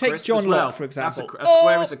 That's a take crisp John as well. Locke, for example. A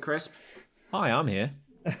square is a crisp. Hi, I'm here.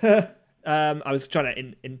 I was trying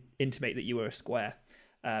to intimate that you were a square,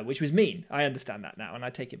 which was mean. I understand that now, and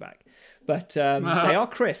I take it back. But they are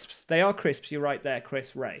crisps. They are crisps. You're right there,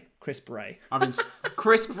 Crisp Ray. Crisp Ray. I'm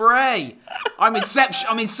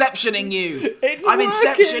inceptioning you. I'm working.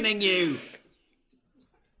 inceptioning you.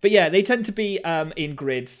 But yeah, they tend to be in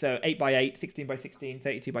grids. So 8x8, 16x16,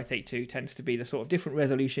 32x32 tends to be the sort of different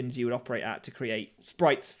resolutions you would operate at to create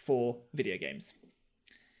sprites for video games,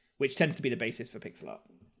 which tends to be the basis for pixel art.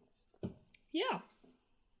 Yeah.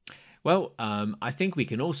 Well, I think we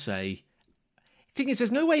can all say. The thing is,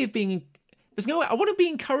 there's no way of being. There's no way. I want to be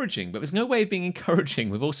encouraging, but there's no way of being encouraging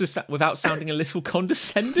without sounding a little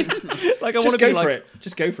condescending. Like I want to be like,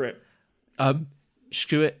 Just go for it.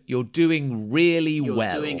 Stuart, you're doing really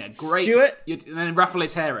well. You're doing a great. Stuart, and then ruffle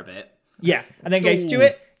his hair a bit. Yeah, and then go,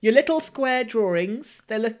 Stuart. Your little square drawings.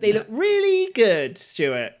 They look really good,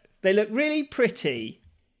 Stuart. They look really pretty.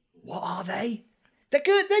 What are they? They're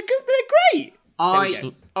good. They're great.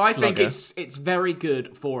 I think it's very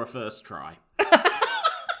good for a first try.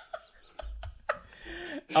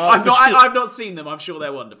 I've not seen them. I'm sure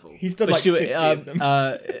they're wonderful. He's done like 50 of them.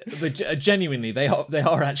 But genuinely, they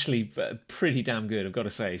are actually pretty damn good. I've got to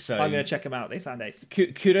say. So I'm going to check them out. They sound ace.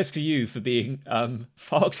 Kudos to you for being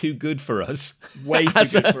far too good for us. Way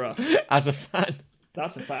too good for us as a fan.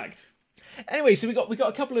 That's a fact. Anyway, so we got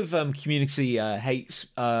a couple of community hates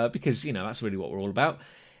because that's really what we're all about.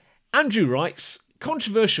 Andrew writes,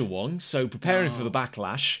 controversial one, so preparing for the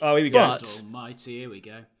backlash. Oh, here we go. But Almighty, here we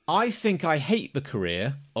go. I think I hate the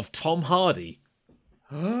career of Tom Hardy.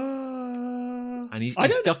 And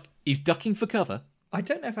he's ducking for cover. I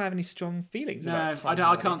don't know if I have any strong feelings about Tom Hardy.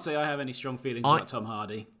 I can't say I have any strong feelings about Tom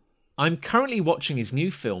Hardy. I'm currently watching his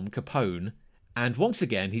new film, Capone, and once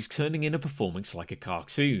again he's turning in a performance like a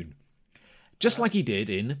cartoon. Just like he did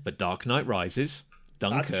in The Dark Knight Rises,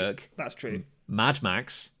 Dunkirk, That's true. Mad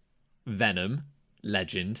Max, Venom,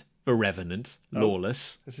 Legend, The Revenant,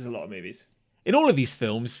 Lawless. This is a lot of movies. In none of these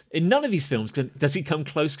films does he come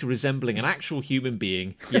close to resembling an actual human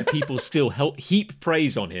being, yet people still heap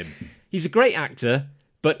praise on him. He's a great actor,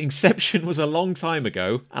 but Inception was a long time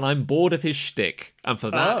ago, and I'm bored of his shtick. And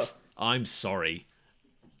for that, I'm sorry.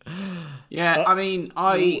 Yeah, I mean,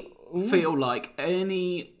 I feel like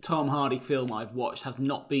any Tom Hardy film I've watched has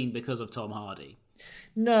not been because of Tom Hardy.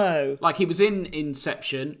 No. Like, he was in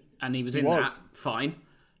Inception, and he was in that, fine.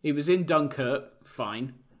 He was in Dunkirk,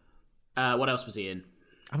 fine. What else was he in?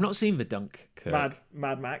 I've not seen the Dunkirk.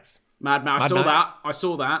 Mad Max. I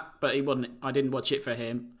saw that, but he wasn't. I didn't watch it for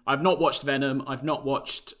him. I've not watched Venom. I've not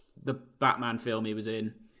watched the Batman film he was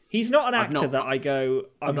in. He's not an actor that I go,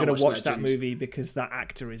 I'm going to watch that Legends. movie because that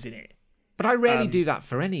actor is in it. But I rarely do that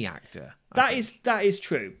for any actor. That is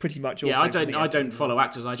true, pretty much. Yeah, I don't follow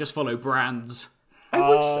actors. I just follow brands.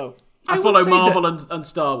 Oh, I would follow say Marvel and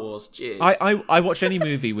Star Wars. Cheers. I watch any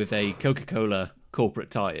movie with a Coca-Cola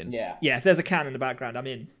corporate tie-in. yeah. yeah. If there's a can in the background, I'm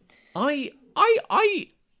in. I don't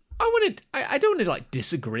want to like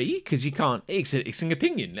disagree because you can't. It's an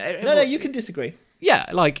opinion. No, you can disagree. Yeah,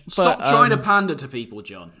 like Stop but, trying to pander to people,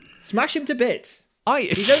 John. Smash him to bits.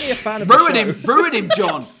 He's I only a fan of Ruin the show. him, ruin him,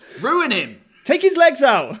 John. Ruin him. Take his legs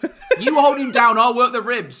out. You hold him down. I'll work the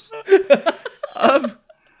ribs.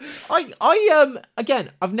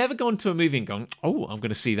 again, I've never gone to a movie and gone, oh, I'm going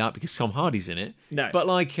to see that because Tom Hardy's in it. No. But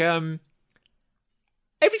like, every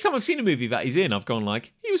time I've seen a movie that he's in, I've gone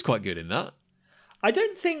like, he was quite good in that. I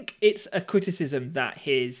don't think it's a criticism that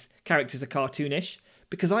his characters are cartoonish,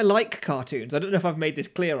 because I like cartoons. I don't know if I've made this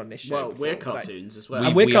clear on this show. Well, before, we're but cartoons as well.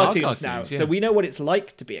 And we're We are cartoons now, cartoons, yeah. so we know what it's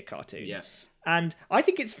like to be a cartoon. Yes. And I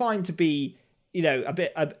think it's fine to be,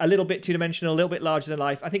 a little bit two-dimensional, a little bit larger than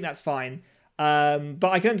life. I think that's fine. But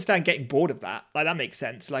I can understand getting bored of that. Like, that makes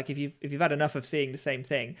sense. Like, if you've had enough of seeing the same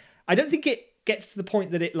thing, I don't think it gets to the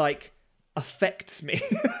point that it like affects me.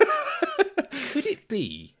 Could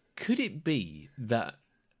it be that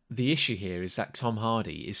the issue here is that Tom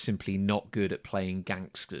Hardy is simply not good at playing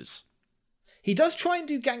gangsters? He does try and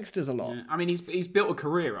do gangsters a lot. Yeah. I mean, he's built a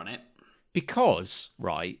career on it. Because,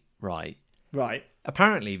 right. Right.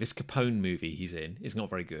 Apparently, this Capone movie he's in is not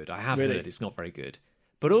very good. I have Really? heard it's not very good.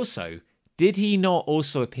 But also, did he not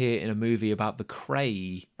also appear in a movie about the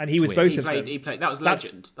Cray And he was twins? both of them. He played. That was That's-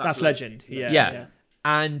 Legend. That's Legend. Yeah. Yeah.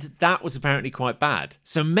 And that was apparently quite bad.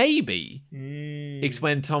 So maybe it's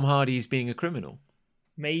when Tom Hardy is being a criminal.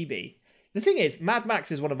 Maybe. The thing is, Mad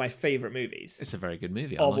Max is one of my favourite movies It's a very good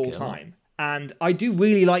movie. I of like all it a lot. time. And I do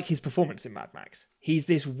really like his performance in Mad Max. He's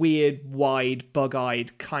this weird, wide,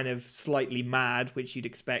 bug-eyed, kind of slightly mad, which you'd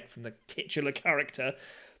expect from the titular character,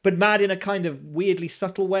 but mad in a kind of weirdly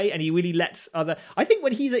subtle way, and he really lets other... I think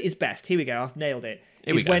when he's at his best, here we go, I've nailed it,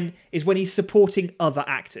 is when he's supporting other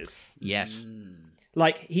actors. Yes.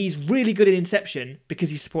 Like, he's really good in Inception because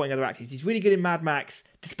he's supporting other actors. He's really good in Mad Max,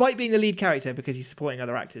 despite being the lead character, because he's supporting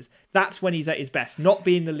other actors. That's when he's at his best, not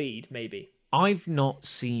being the lead, maybe. I've not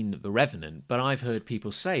seen The Revenant, but I've heard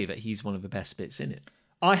people say that he's one of the best bits in it.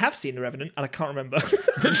 I have seen The Revenant, and I can't remember.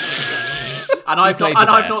 And I've played not. And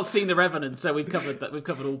the I've bear. not seen The Revenant, so we've covered that. We've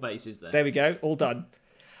covered all bases there. There we go, all done.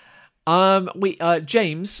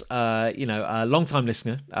 James, a long-time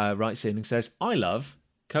listener, writes in and says, I love,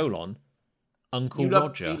 Uncle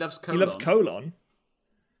Roger. He loves He loves colon.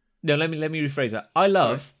 No, let me rephrase that. I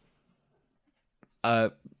love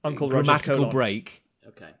Uncle Roger's grammatical colon. break.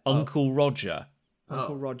 Okay. Uncle Roger.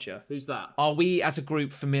 Uncle Roger. Who's that? Are we as a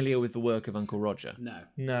group familiar with the work of Uncle Roger? No.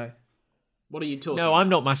 No. What are you talking? No, about? I'm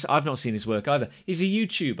not. I've not seen his work either. He's a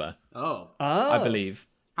YouTuber, Oh. I believe.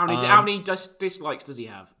 How many dislikes does he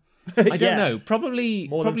have? I don't know. Probably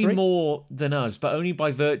More than three? more than us, but only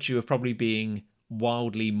by virtue of probably being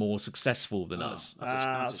wildly more successful than us. That's a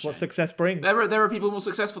That's what shame. success brings. There are people more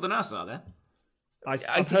successful than us, are there? I've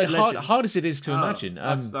I heard think legends. hard as it is to imagine.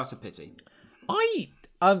 That's a pity.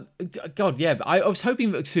 God, yeah, but I was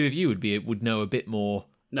hoping that the two of you would know a bit more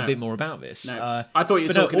No. about this. No. I thought you were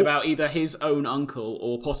but no, talking all- about either his own uncle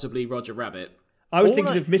or possibly Roger Rabbit. I was all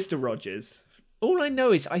thinking I- of Mr. Rogers. All I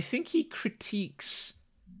know is I think he critiques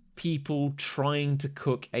people trying to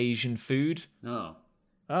cook Asian food. Oh.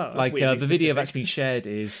 Oh, that's Like weirdly the video that's specific. been shared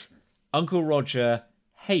is Uncle Roger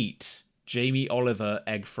hate Jamie Oliver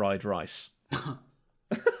egg fried rice.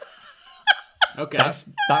 Okay. That's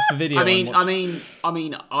the video. I I'm mean,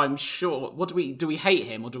 watching. I'm sure. What do we hate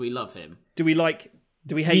him or do we love him? Do we hate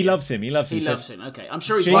He him? loves him. He loves him. He Says, loves him. Okay, I'm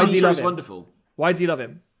sure he's, Jamie, I'm do you sure love he's him? wonderful. Why does he love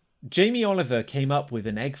him? Jamie Oliver came up with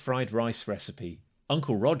an egg fried rice recipe.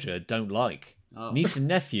 Uncle Roger don't like. Niece and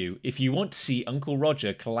nephew, if you want to see Uncle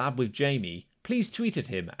Roger collab with Jamie, please tweet at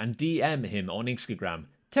him and DM him on Instagram.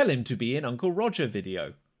 Tell him to be in Uncle Roger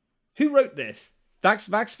video. Who wrote this? That's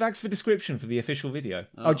the description for the official video.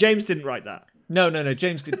 Oh, James didn't write that. No.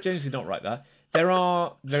 James did not write that.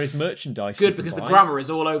 There is merchandise. Good, you can because the buy. grammar is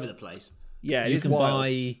all over the place. Yeah, You it's can wild.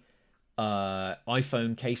 buy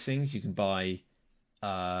iPhone casings. You can buy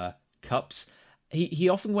cups. He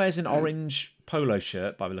often wears an orange polo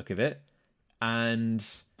shirt by the look of it. And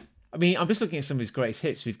I mean, I'm just looking at some of his greatest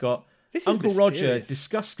hits. We've got This is Uncle Roger mysterious.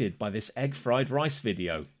 disgusted by this egg fried rice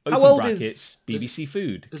video. How Open old is- brackets, BBC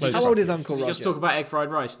Food. Does close he How old is brackets. Uncle Does he Roger? just talk about egg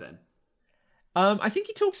fried rice then? I think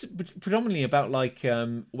he talks predominantly about like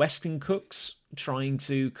Western cooks trying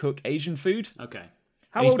to cook Asian food. Okay.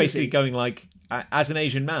 How And he's old is basically he? going like, as an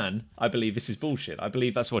Asian man, I believe this is bullshit. I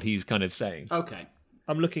believe that's what he's kind of saying. Okay.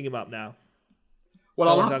 I'm looking him up now. Well,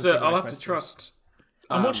 No I'll one's have answering to. my I'll have to question. trust.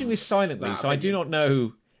 I'm watching this silently, that so I do opinion. not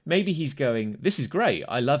know maybe he's going, this is great,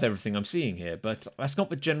 I love everything I'm seeing here, but that's not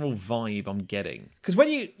the general vibe I'm getting. Because when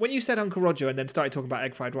you said Uncle Roger and then started talking about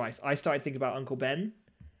egg fried rice, I started thinking about Uncle Ben,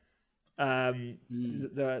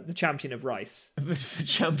 the champion of rice. The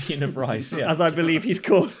champion of rice, yeah. As I believe he's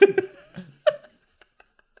called.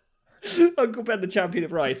 Uncle Ben, the champion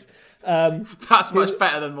of rice. That's much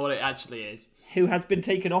better than what it actually is. Who has been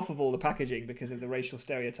taken off of all the packaging because of the racial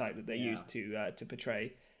stereotype that they used to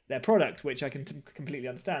portray their product, which I can completely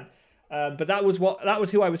understand. But that was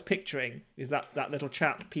who I was picturing, is that little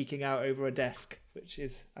chap peeking out over a desk, which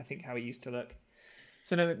is, I think, how he used to look.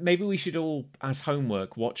 So no, maybe we should all, as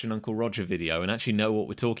homework, watch an Uncle Roger video and actually know what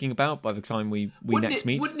we're talking about by the time we next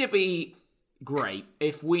meet. Wouldn't it be great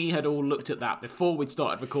if we had all looked at that before we'd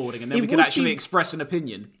started recording, and then we could actually express an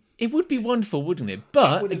opinion? It would be wonderful, wouldn't it?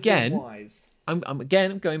 But again, I'm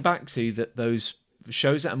going back to that those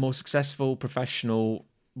shows that are more successful, professional,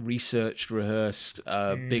 researched, rehearsed,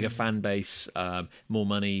 bigger fan base, more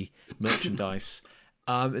money, merchandise.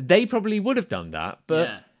 They probably would have done that,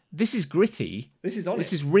 but this is gritty. This is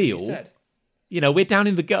honest. This is real. You know, we're down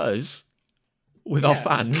in the gutters with our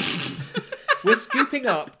fans. We're scooping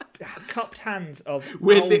up cupped hands of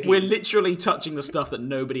we're literally touching the stuff that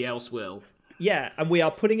nobody else will. Yeah, and we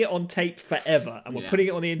are putting it on tape forever, and we're putting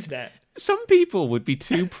it on the internet. Some people would be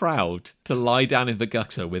too proud to lie down in the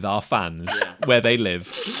gutter with our fans where they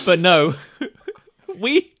live. But no,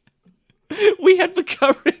 we had the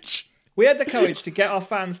courage. We had the courage to get our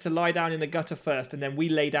fans to lie down in the gutter first, and then we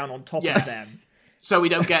lay down on top of them. So we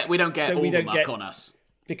don't get all the muck on us.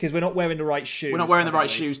 Because we're not wearing the right shoes. We're not wearing the right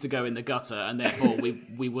shoes to go in the gutter, and therefore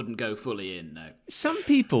we wouldn't go fully in, no. Some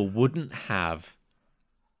people wouldn't have,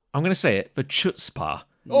 I'm going to say it, the chutzpah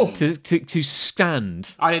to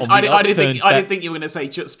stand. I didn't think you were going to say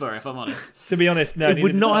chutzpah, if I'm honest. To be honest, no.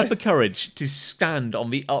 Would not have the courage to stand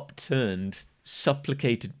on the upturned,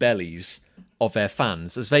 supplicated bellies of their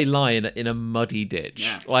fans as they lie in a muddy ditch.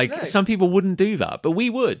 Yeah. Some people wouldn't do that, but we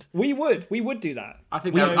would. We would do that. I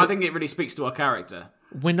think it really speaks to our character.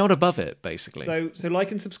 We're not above it, basically. So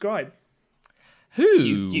like and subscribe. Who?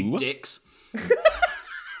 You dicks.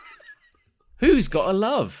 Who's got a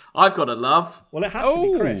love? I've got a love. Well, it has to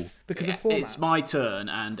be Chris because of format. It's my turn,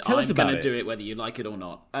 and Tell I'm going to it. do it whether you like it or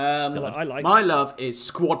not. I like my love is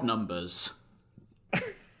squad numbers,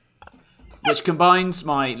 which combines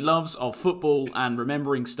my loves of football and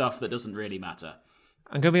remembering stuff that doesn't really matter.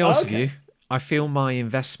 I'm going to be honest with you. I feel my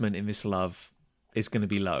investment in this love is going to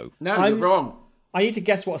be low. No, you're wrong. I need to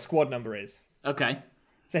guess what a squad number is. Okay.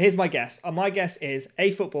 So here's my guess. My guess is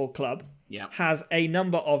a football club has a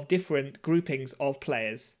number of different groupings of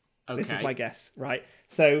players. Okay. This is my guess, right?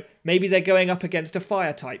 So maybe they're going up against a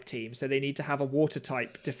fire type team, so they need to have a water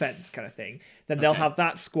type defense kind of thing. Then they'll have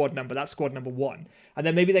that squad number. That's squad number 1. And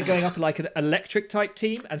then maybe they're going up like an electric type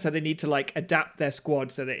team, and so they need to like adapt their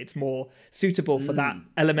squad so that it's more suitable for that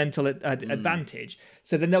elemental advantage.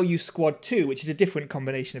 So then they'll use squad 2, which is a different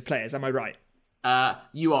combination of players. Am I right?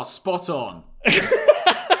 You are spot on.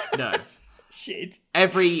 No. Shit.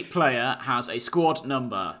 Every player has a squad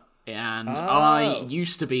number, and I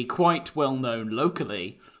used to be quite well known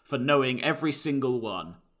locally for knowing every single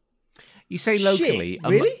one. You say locally?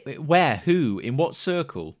 Shit, really? Where? Who? In what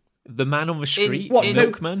circle? The man on the street? What,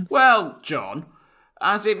 Milkman? Well, John,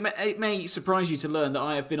 as it may surprise you to learn that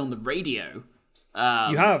I have been on the radio.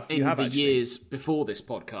 You have the years before this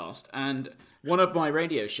podcast, and one of my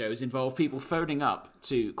radio shows involved people phoning up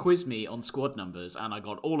to quiz me on squad numbers, and I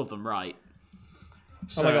got all of them right.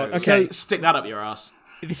 So, oh my God. Okay. Stick that up your ass.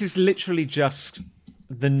 This is literally just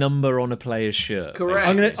the number on a player's shirt. Correct.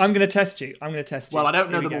 I'm gonna test you. Well, I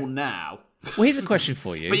don't know them all now. Well, here's a question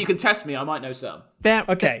for you. But you can test me. I might know some.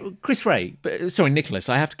 Okay. Chris Ray. Nicholas.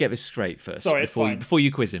 I have to get this straight first. Sorry, before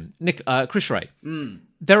you quiz him. Chris Ray.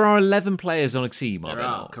 There are 11 players on a team, are there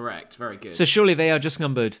not? Correct. Very good. So surely they are just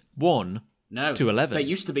numbered 1 to 11. They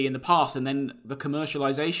used to be in the past, and then the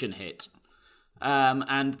commercialization hit.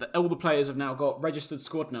 And all the players have now got registered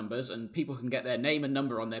squad numbers, and people can get their name and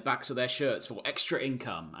number on their backs of their shirts for extra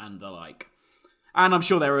income and the like. And I'm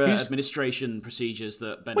sure there are administration procedures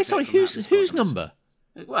that benefit. Wait, sorry, whose number?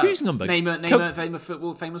 Well, whose number? Name a famous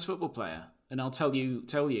football player, and I'll tell you.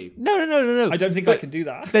 No. I don't think I can do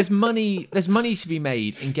that. There's money to be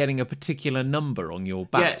made in getting a particular number on your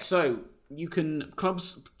back. Yeah, so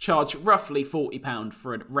clubs charge roughly £40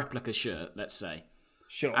 for a replica shirt, let's say.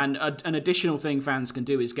 Sure. And an additional thing fans can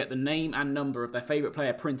do is get the name and number of their favourite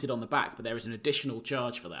player printed on the back, but there is an additional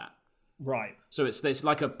charge for that. Right. So there's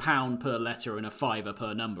like £1 per letter and £5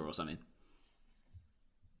 per number or something.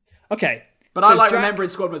 Okay. But I like remembering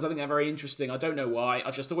squad numbers. I think they're very interesting. I don't know why.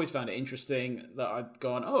 I've just always found it interesting that I've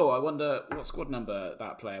gone, I wonder what squad number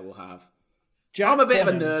that player will have. I'm a bit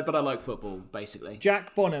of a nerd, but I like football, basically.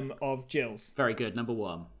 Jack Bonham of Gills. Very good, number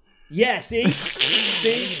 1. Yeah, see?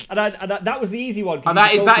 And that was the easy one. And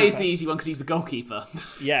that is the easy one because he's the goalkeeper.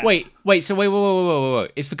 Yeah. Wait. So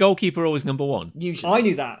wait. Is the goalkeeper always number 1? Usually. I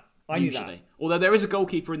knew that. Usually. Although there is a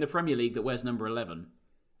goalkeeper in the Premier League that wears number 11.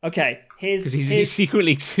 Okay, because he's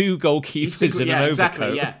secretly 2 goalkeepers in an overcoat.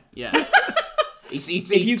 Exactly. Yeah.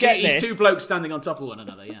 He's two blokes standing on top of one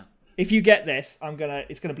another. Yeah. If you get this,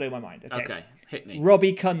 it's gonna blow my mind. Okay, hit me.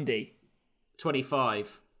 Robbie Cundy.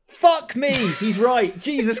 25. Fuck me, he's right.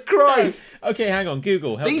 Jesus Christ. Okay, hang on.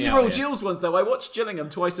 Google. Help these me are out all here. Gills ones though. I watch Gillingham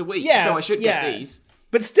twice a week, Yeah, so I should get these.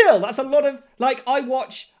 But still, that's a lot of I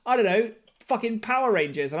watch. I don't know. Fucking Power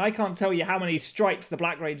Rangers, and I can't tell you how many stripes the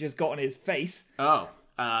Black Ranger's got on his face.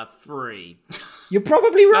 3. You're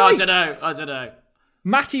probably right. I don't know.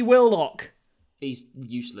 Matty Willock. He's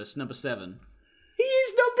useless. Number 7. He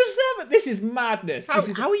is number 7. This is madness.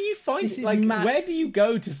 How are you finding? Where do you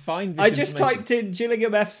go to find this? I just typed in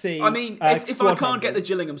Gillingham FC. I mean, if I can't get the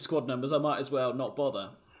Gillingham squad numbers, I might as well not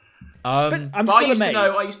bother. But I'm still amazed.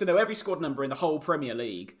 I used to know every squad number in the whole Premier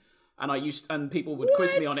League. And people would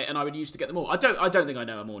quiz me on it, and I would used to get them all. I don't think I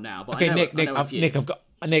know them all now, but okay, I know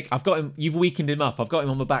I've got him. You've weakened him up. I've got him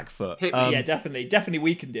on the back foot. Hit me. Yeah, definitely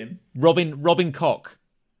weakened him. Robin Koch.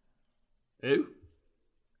 Who?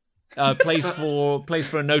 Plays for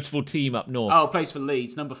a notable team up north. Oh, plays for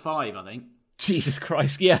Leeds, number 5, I think. Jesus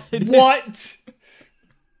Christ! Yeah. What?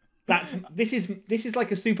 This is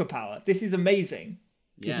like a superpower. This is amazing.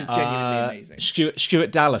 Yeah. This is genuinely amazing.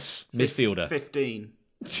 Stuart Dallas, midfielder. 15.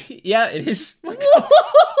 Yeah, it is.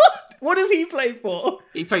 What does he play for?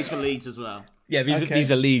 He plays for Leeds as well. Yeah,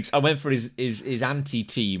 these are leagues. I went for his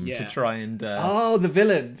anti-team to try and... the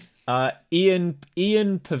villains. Ian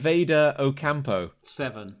Poveda Ocampo.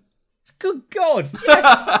 7. Good God,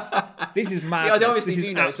 yes! This is mad. See, I obviously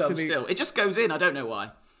do know some still. It just goes in, I don't know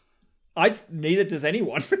why. Neither does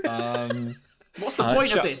anyone. What's the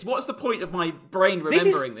point of this? What's the point of my brain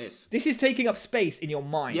remembering this? This is taking up space in your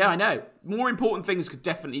mind. Yeah, I know. More important things could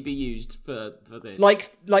definitely be used for this.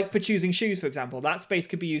 Like for choosing shoes, for example. That space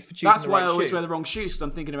could be used for choosing That's the why right I always shoe. wear the wrong shoes, because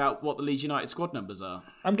I'm thinking about what the Leeds United squad numbers are.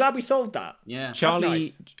 I'm glad we solved that. Yeah.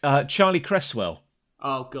 Charlie Cresswell.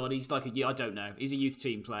 Oh, God, he's like I don't know. He's a youth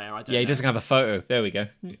team player. I don't know. Yeah, he doesn't have a photo. There we go.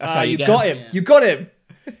 That's how you get got him. Yeah. You got him.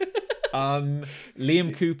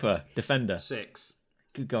 Liam Cooper, defender. 6.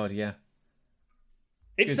 Good God, yeah.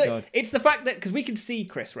 It's the fact that because we can see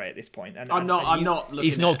Chris Ray at this point, and I'm not looking.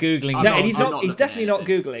 He's not googling. No, and he's definitely not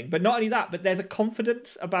googling. But not only that, but there's a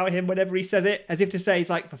confidence about him whenever he says it, as if to say, he's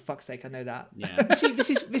like, for fuck's sake, I know that. Yeah. See,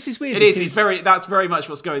 this is weird. It is. It's that's very much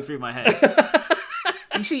what's going through my head.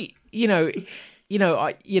 You see,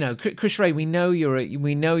 Chris Ray. We know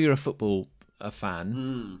you're a football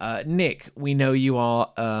fan. Nick, we know you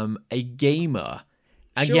are a gamer,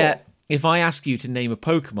 and yet if I ask you to name a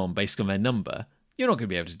Pokemon based on their number, you're not going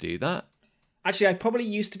to be able to do that. Actually, I probably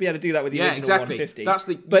used to be able to do that with the original exactly. 150. That's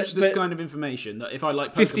the useless kind of information that if I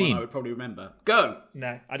like Pokemon, 15. I would probably remember. Go!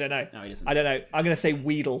 No, I don't know. No, he doesn't. I don't know. I'm going to say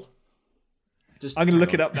Weedle. Just I'm going to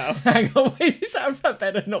look it up now. Hang on, wait, that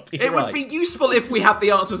better not be It right. would be useful if we had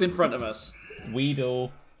the answers in front of us.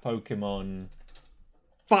 Weedle, Pokemon.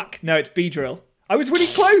 Fuck, no, it's Beedrill. I was really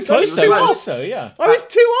close. Yeah. I was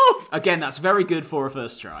 2 off. Again, that's very good for a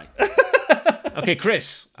first try. Okay,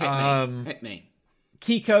 Chris. Hit me.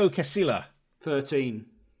 Kiko Casilla. 13.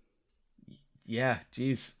 Yeah,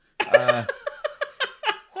 jeez. Well,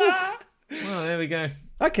 there we go.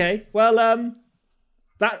 Okay, well,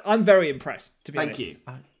 that I'm very impressed, to be Thank honest. you.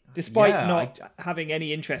 Despite not having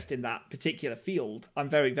any interest in that particular field, I'm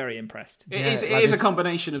very, very impressed. It is a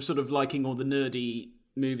combination of sort of liking all the nerdy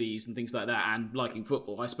movies and things like that and liking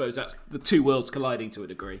football. I suppose that's the two worlds colliding to a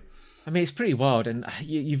degree. I mean, it's pretty wild, and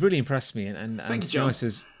you've really impressed me. And Thank you, John.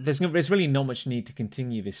 There's really not much need to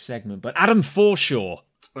continue this segment. But Adam Forshaw.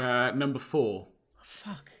 Number 4.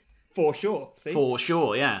 Fuck. For sure. See? For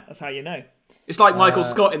sure, yeah. That's how you know. It's like Michael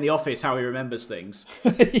Scott in The Office, how he remembers things.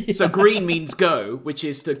 Yeah. So green means go, which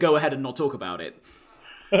is to go ahead and not talk about it.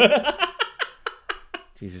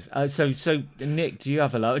 Jesus. So Nick, do you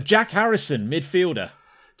have a lot? Jack Harrison, midfielder.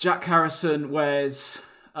 Jack Harrison wears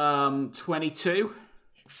 22.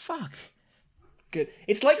 Fuck. Good.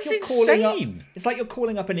 It's like This you're is calling up. insane. It's like you're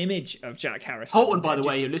calling up an image of Jack Harrison. Holton, by the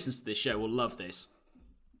way, who listens to this show, will love this.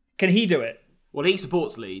 Can he do it? Well, he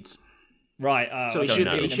supports Leeds. Right. So he should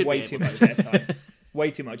giving be him way able too to. much airtime. Way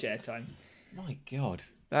too much airtime. My God,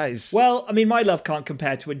 that is. Well, I mean, my love can't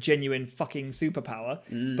compare to a genuine fucking superpower,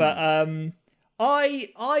 but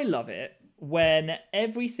I love it when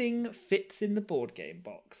everything fits in the board game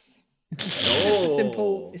box.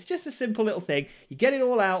 Oh. It's just a simple little thing. You get it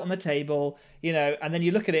all out on the table, and then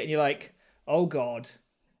you look at it and you're like, oh God.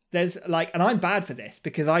 There's and I'm bad for this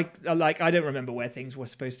because I don't remember where things were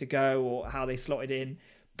supposed to go or how they slotted in.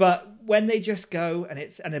 But when they just go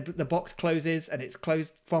and the box closes and it's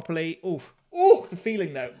closed properly, the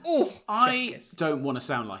feeling though. I don't want to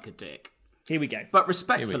sound like a dick. Here we go. But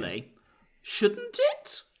respectfully, shouldn't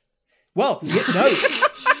it? Well, no.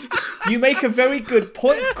 You make a very good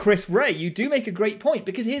point, Chris Ray. You do make a great point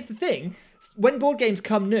because here's the thing. When board games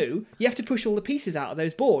come new, you have to push all the pieces out of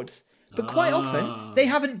those boards. But quite often, they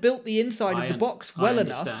haven't built the inside of the box well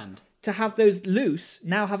enough to have those loose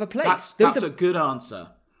now have a place. That's a good answer.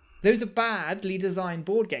 Those are badly designed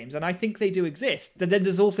board games, and I think they do exist. But then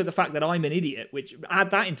there's also the fact that I'm an idiot, which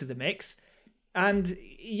add that into the mix. And,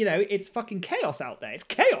 it's fucking chaos out there. It's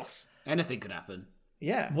chaos. Anything could happen.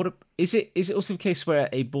 Yeah. Is it also the case where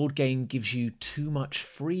a board game gives you too much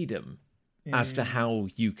freedom as to how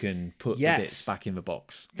you can put the bits back in the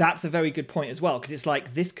box? That's a very good point as well, because it's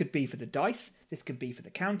like, this could be for the dice, this could be for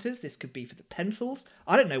the counters, this could be for the pencils.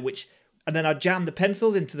 I don't know which. And then I jam the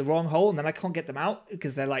pencils into the wrong hole, and then I can't get them out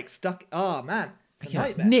because they're stuck. Oh, man. It's a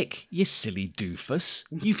nightmare. Nick, you silly doofus.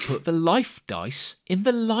 You put the life dice in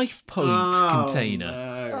the life point container.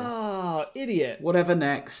 No. Oh, idiot. Whatever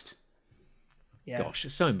next. Yeah. Gosh,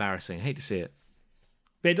 it's so embarrassing. I hate to see it.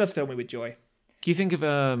 But it does fill me with joy. Do you think of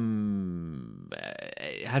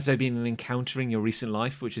has there been an encounter in your recent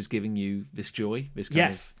life which is giving you this joy?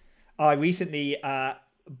 Yes. I recently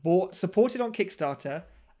supported on Kickstarter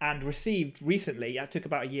and received recently, it took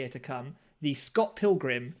about a year to come, the Scott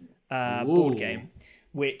Pilgrim board game,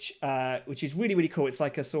 which is really, really cool. It's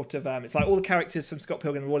like a sort of, it's like all the characters from Scott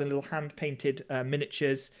Pilgrim are all in little hand-painted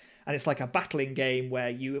miniatures, and it's like a battling game where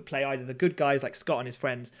you play either the good guys like Scott and his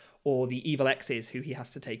friends or the evil X's who he has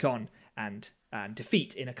to take on and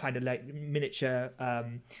defeat in a kind of miniature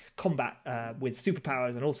combat with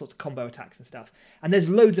superpowers and all sorts of combo attacks and stuff. And there's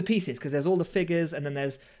loads of pieces because there's all the figures, and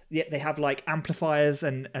then they have amplifiers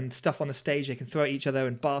and stuff on the stage they can throw at each other,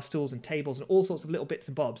 and bar stools and tables and all sorts of little bits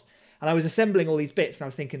and bobs. And I was assembling all these bits, and I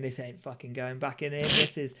was thinking, this ain't fucking going back in here.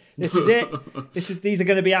 This is it. These are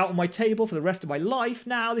going to be out on my table for the rest of my life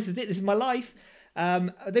now. This is it. This is my life.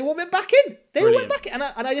 They all went back in. All went back in,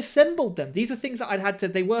 and I assembled them. These are things that I'd had to.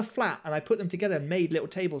 They were flat, and I put them together and made little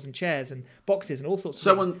tables and chairs and boxes and all sorts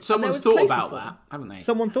of things. Someone's thought about that, haven't they?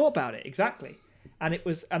 Someone thought about it, exactly. And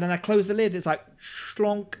then I closed the lid. It's like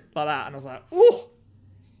schlonk like that, and I was like, ooh.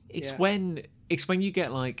 It's when you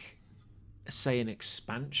get say an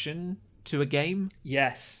expansion to a game.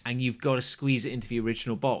 Yes. And you've got to squeeze it into the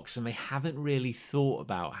original box, and they haven't really thought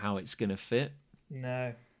about how it's going to fit.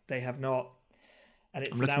 No, they have not. And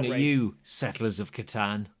it's I'm looking at you, Settlers of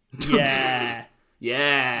Catan. Yeah.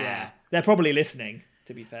 Yeah. They're probably listening,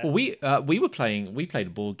 to be fair. Well, we played a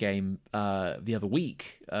board game the other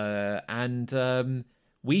week, and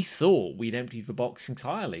we thought we'd emptied the box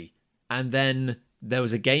entirely. And then there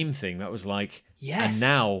was a game thing that was like, yes. And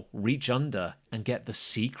now reach under and get the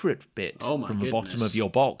secret bit from the bottom of your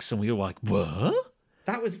box. And we were like, what?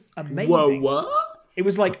 That was amazing. Whoa, what? It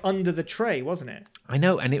was under the tray, wasn't it? I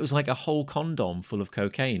know, and it was like a whole condom full of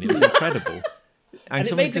cocaine. It was incredible. And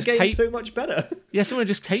it made the game so much better. Yeah, someone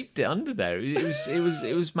just taped it under there.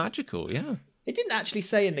 It was magical. Yeah. It didn't actually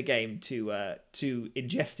say in the game to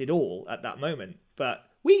ingest it all at that moment, but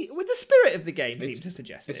with the spirit of the game seemed to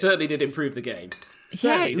suggest it. It certainly did improve the game.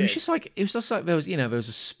 Yeah, it was just like there was there was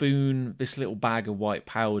a spoon, this little bag of white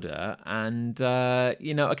powder, and a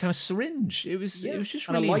kind of syringe. It was just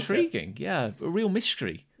really intriguing. Yeah, a real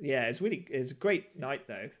mystery. Yeah, it's a great night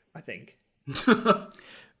though, I think.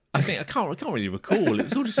 I can't really recall. It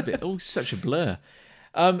was all just such a blur.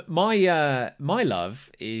 My love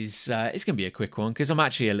is it's going to be a quick one because I'm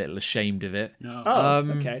actually a little ashamed of it. No. Oh,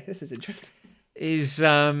 okay, this is interesting.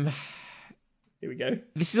 Here we go.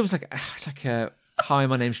 This is almost like a hi,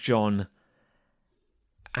 my name's John,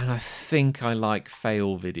 and I think I like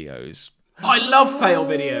fail videos. I love fail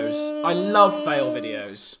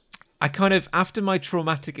videos. I kind of, after my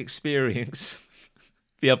traumatic experience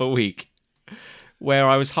the other week, where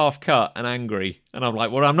I was half cut and angry, and I'm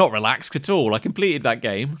like, well, I'm not relaxed at all. I completed that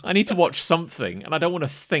game. I need to watch something, and I don't want to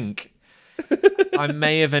think. I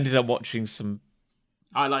may have ended up watching some.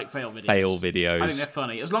 I like fail videos. I think they're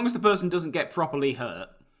funny, as long as the person doesn't get properly hurt.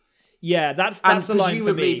 Yeah, that's the line for me.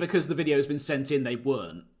 Presumably, because the video's been sent in, they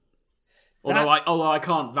weren't. Although I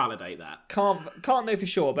can't validate that. Can't know for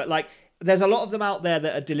sure, but there's a lot of them out there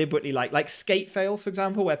that are deliberately like skate fails, for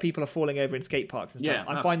example, where people are falling over in skate parks and stuff.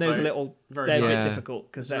 Yeah, I find those a little they're a bit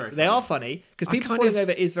difficult because they are funny because people falling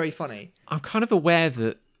over is very funny. I'm kind of aware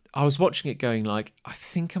that I was watching it going like, I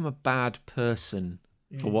think I'm a bad person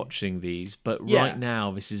for watching these, but right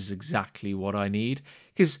now this is exactly what I need.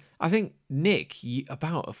 Because I think, Nick,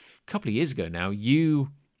 about a couple of years ago now,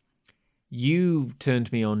 you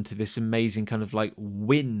turned me on to this amazing kind of like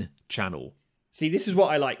win channel. See, this is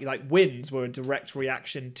what I like. Like, wins were a direct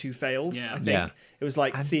reaction to fails, I think. It was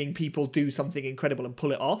like seeing people do something incredible and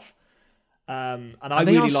pull it off. And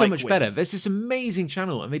they really are so much better. There's this amazing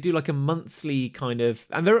channel, and they do like a monthly kind of,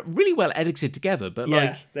 and they're really well edited together. But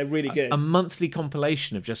like, they're really good. A monthly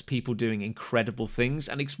compilation of just people doing incredible things,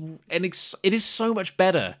 and it is so much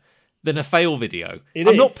better than a fail video.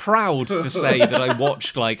 I'm not proud to say that I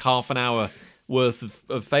watched like half an hour worth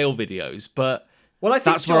of fail videos, but I think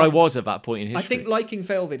that's where I was at that point in history. I think liking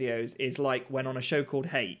fail videos is like when on a show called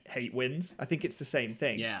Hate wins. I think it's the same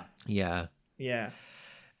thing. Yeah.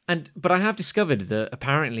 But I have discovered that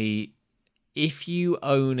apparently if you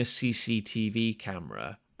own a CCTV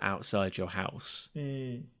camera outside your house,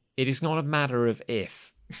 it is not a matter of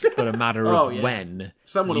if, but a matter of when.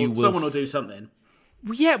 Someone will do something.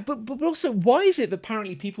 Yeah, but also, why is it that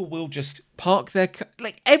apparently people will just park their...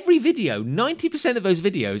 Like, every video, 90% of those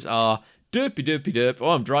videos are derpy, derpy, derp. Oh,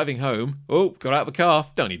 I'm driving home. Oh, got out of the car.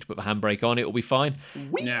 Don't need to put the handbrake on. It'll be fine.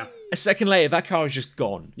 Yeah. A second later, that car is just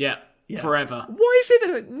gone. Yeah. Forever. Why is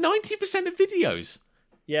it that 90% of videos?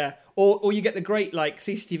 Yeah, or you get the great like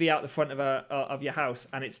CCTV out the front of your house,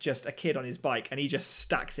 and it's just a kid on his bike, and he just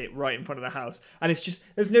stacks it right in front of the house, and it's just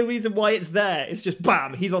there's no reason why it's there. It's just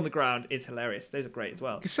bam, he's on the ground. It's hilarious. Those are great as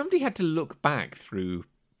well. Because somebody had to look back through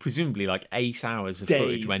presumably like 8 hours of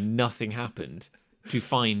footage where nothing happened to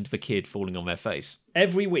find the kid falling on their face.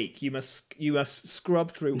 Every week you must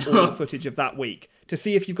scrub through all the footage of that week to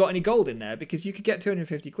see if you've got any gold in there, because you could get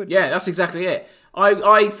 250 quid. Yeah, that's exactly it.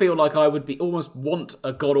 I feel like I would almost want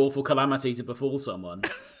a god-awful calamity to befall someone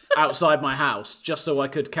outside my house just so I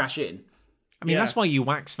could cash in. I mean, that's why you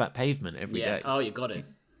wax that pavement every day. Oh, you got it.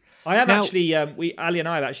 I am actually, Ali and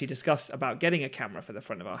I have actually discussed about getting a camera for the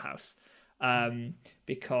front of our house.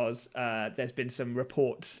 Because there's been some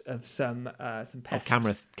reports of some pests.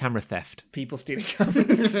 Of camera theft. People stealing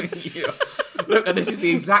cameras. Look, and this is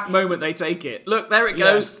the exact moment they take it. Look, there it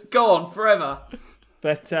goes. Gone forever.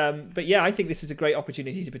 But yeah, I think this is a great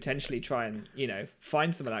opportunity to potentially try and,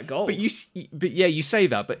 find some of that gold. But you say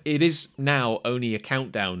that, but it is now only a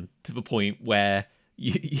countdown to the point where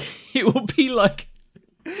it will be like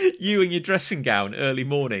you in your dressing gown early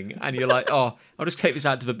morning, and you're like, oh, I'll just take this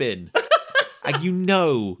out to the bin. And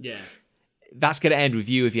that's going to end with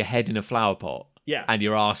you with your head in a flower pot and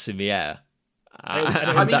your arse in the air.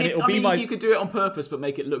 If you could do it on purpose but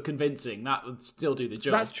make it look convincing, that would still do the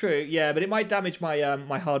job. That's true, yeah, but it might damage my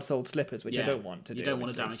my hard-soled slippers, which I don't want to do. You don't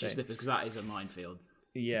want to damage your slippers because that is a minefield.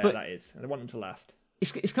 Yeah, but that is. I want them to last.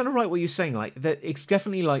 It's kind of right what you're saying, like that. It's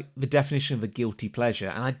definitely like the definition of a guilty pleasure,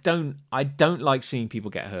 and I don't like seeing people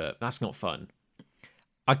get hurt. That's not fun.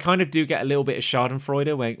 I kind of do get a little bit of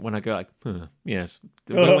Schadenfreude when I go like, yes.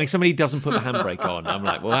 When somebody doesn't put the handbrake on, I'm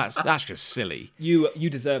like, well, that's just silly. You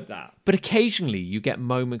deserve that. But occasionally you get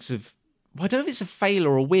moments of, I don't know if it's a fail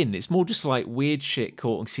or a win. It's more just like weird shit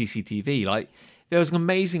caught on CCTV. Like there was an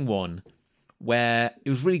amazing one where it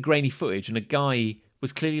was really grainy footage, and a guy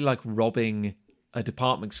was clearly like robbing a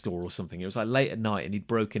department store or something. It was like late at night, and he'd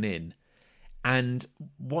broken in. And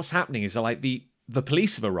what's happening is like the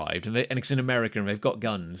police have arrived, and it's in America, and they've got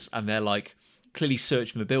guns, and they're like clearly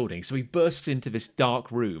searching the building. So he bursts into this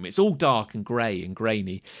dark room. It's all dark and grey and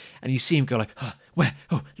grainy, and you see him go like, where?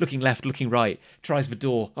 Oh, looking left, looking right. Tries the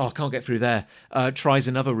door. Oh, can't get through there. Tries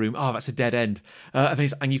another room. Oh, that's a dead end.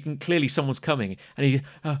 And you can clearly someone's coming, and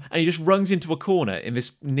he just runs into a corner in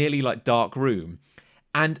this nearly like dark room,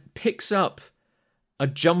 and picks up a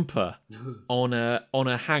jumper on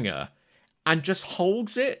a hanger. And just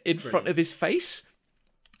holds it in front of his face.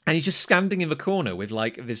 And he's just standing in the corner with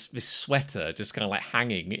like this sweater just kind of like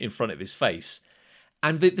hanging in front of his face.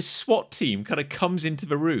 And the SWAT team kind of comes into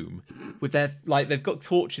the room with their, like, they've got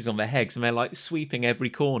torches on their heads, and they're like sweeping every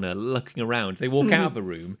corner, looking around. They walk out of the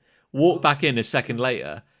room, walk back in a second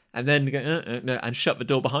later, and then go, and shut the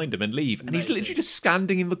door behind him and leave. And he's literally just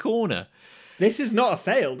standing in the corner. This is not a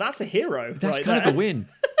fail. That's a hero. That's kind of a win.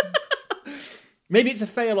 Maybe it's a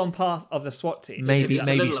fail on part of the SWAT team. Maybe a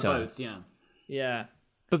little so. Of both, yeah.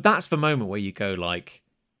 But that's the moment where you go like,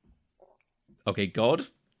 okay, God,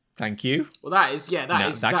 thank you. Well, that's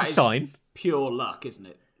a sign. Pure luck, isn't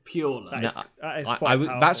it? Pure luck. That is quite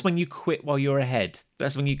powerful. That's when you quit while you're ahead.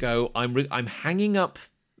 That's when you go, I'm hanging up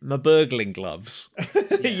my burgling gloves,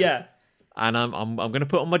 Yeah. and I'm going to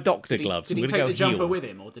put on my doctor gloves. Did he I'm take gonna the go jumper heal. with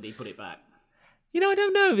him, or did he put it back? I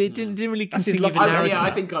don't know. It didn't really That's his continue the lucky- narrative.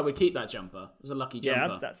 I think I would keep that jumper. It was a lucky jumper.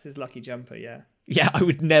 Yeah, that's his lucky jumper, yeah. Yeah, I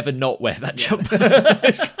would never not wear that jumper.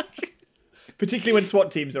 Particularly when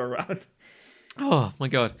SWAT teams are around. Oh my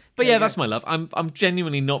god! But yeah, that's my love. I'm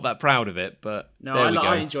genuinely not that proud of it, but No, there we go.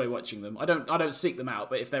 I enjoy watching them. I don't seek them out,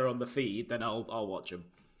 but if they're on the feed, then I'll watch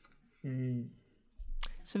them.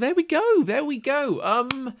 So there we go. There we go.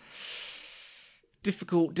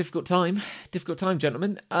 Difficult time,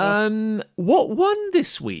 gentlemen. What won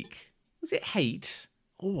this week? Was it hate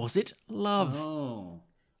or was it love? Oh,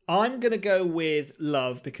 I'm going to go with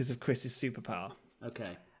love because of Chris's superpower.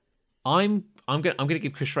 okay. I'm gonna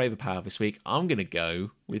give Chris Schraver power this week. I'm gonna go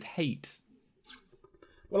with hate.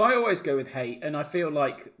 Well, I always go with hate, and I feel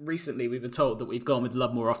like recently we've been told that we've gone with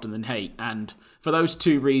love more often than hate, and for those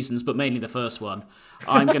two reasons, but mainly the first one,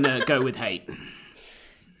 I'm going to go with hate.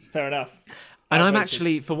 Fair enough. And I'm Outvoted.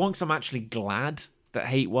 actually, for once, I'm actually glad that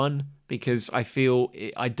hate won because I feel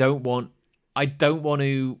I don't want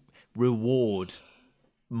to reward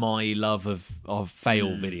my love of fail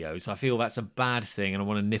videos. I feel that's a bad thing, and I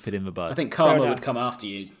want to nip it in the bud. I think karma enough. would come after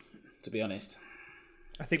you, to be honest.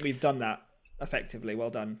 I think we've done that effectively. Well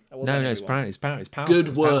done. Well No, done, it's everyone. powerful.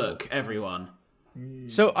 Good work, everyone.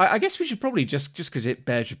 So I guess we should probably just because it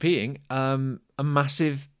bears repeating, a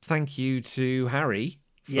massive thank you to Harry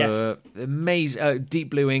for Yes. amazing Deep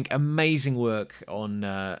Blue Ink, amazing work on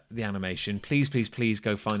the animation. Please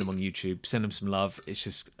go find him on YouTube. Send him some love. It's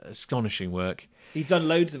just astonishing work. He's done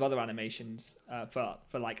loads of other animations for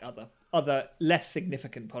like other less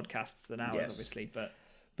significant podcasts than ours, Yes. obviously. But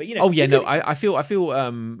you know. Oh yeah, you no, could-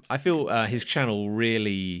 I feel his channel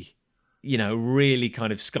really, really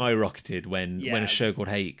kind of skyrocketed when Yeah. a show called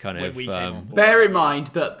Hate kind When of we came on board. Bear in mind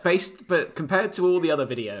that but compared to all the other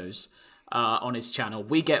videos on his channel,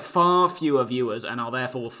 we get far fewer viewers and are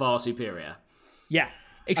therefore far superior. Yeah.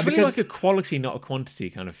 it's And really because- like a quality, not a quantity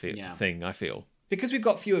kind of Yeah. thing. I feel. Because we've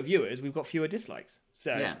got fewer viewers, we've got fewer dislikes.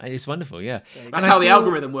 So Yeah. And it's wonderful, yeah. That's And I how the feel-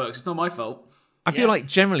 algorithm works. It's not my fault. I feel Yeah. like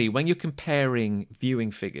generally when you're comparing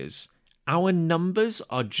viewing figures, our numbers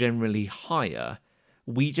are generally higher.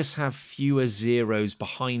 We just have fewer zeros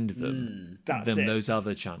behind them That's than it. those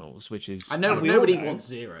other channels, which is I know And we all nobody know- wants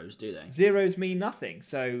zeros, do they? zeros mean nothing.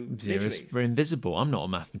 So zeros literally. for invisible. I'm not a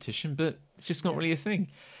mathematician, but it's just not really a thing.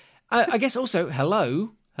 I guess also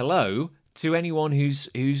hello to anyone who's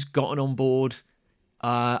gotten on board.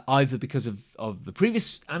 Either because of the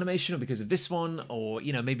previous animation or because of this one, or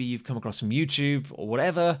maybe you've come across from YouTube or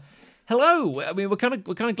whatever. Hello, I mean we're kind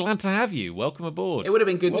of glad to have you. Welcome aboard. It would have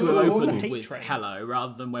been good to Whoa, have whoa, whoa, opened hate with train. hello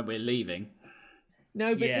rather than when we're leaving.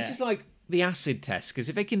 No, but this Yeah. is like the acid test because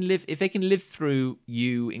if they can live through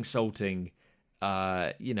you insulting,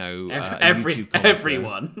 a YouTube commenter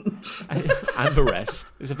Everyone. and the rest,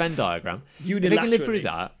 there's a Venn diagram. If they can live through Unilaterally.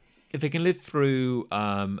 that, if they can live through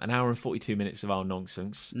an hour and 42 minutes of our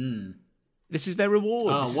nonsense, this is their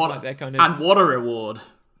reward. Oh, This is what like their kind of and what a reward.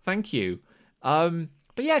 thank you.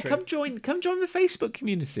 But yeah, come join the Facebook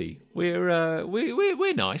community. We're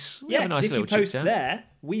nice. We Yeah, have a nice 'cause if you little chit post chat. there,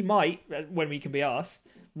 we might, when we can be asked,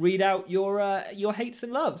 read out your hates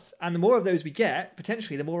and loves. And the more of those we get,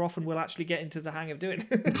 potentially, the more often we'll actually get into the hang of doing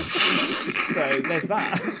it. So there's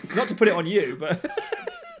that. Not to put it on you, but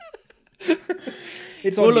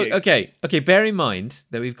it's on Well, look, you. okay. Bear in mind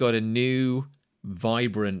that we've got a new,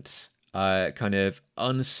 vibrant, kind of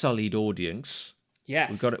unsullied audience.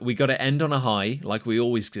 Yes. We got to end on a high, like we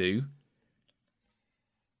always do,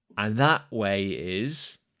 and that way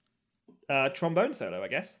is Trombone solo, I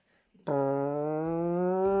guess.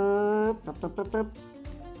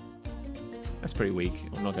 that's pretty weak.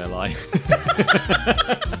 I'm not gonna lie.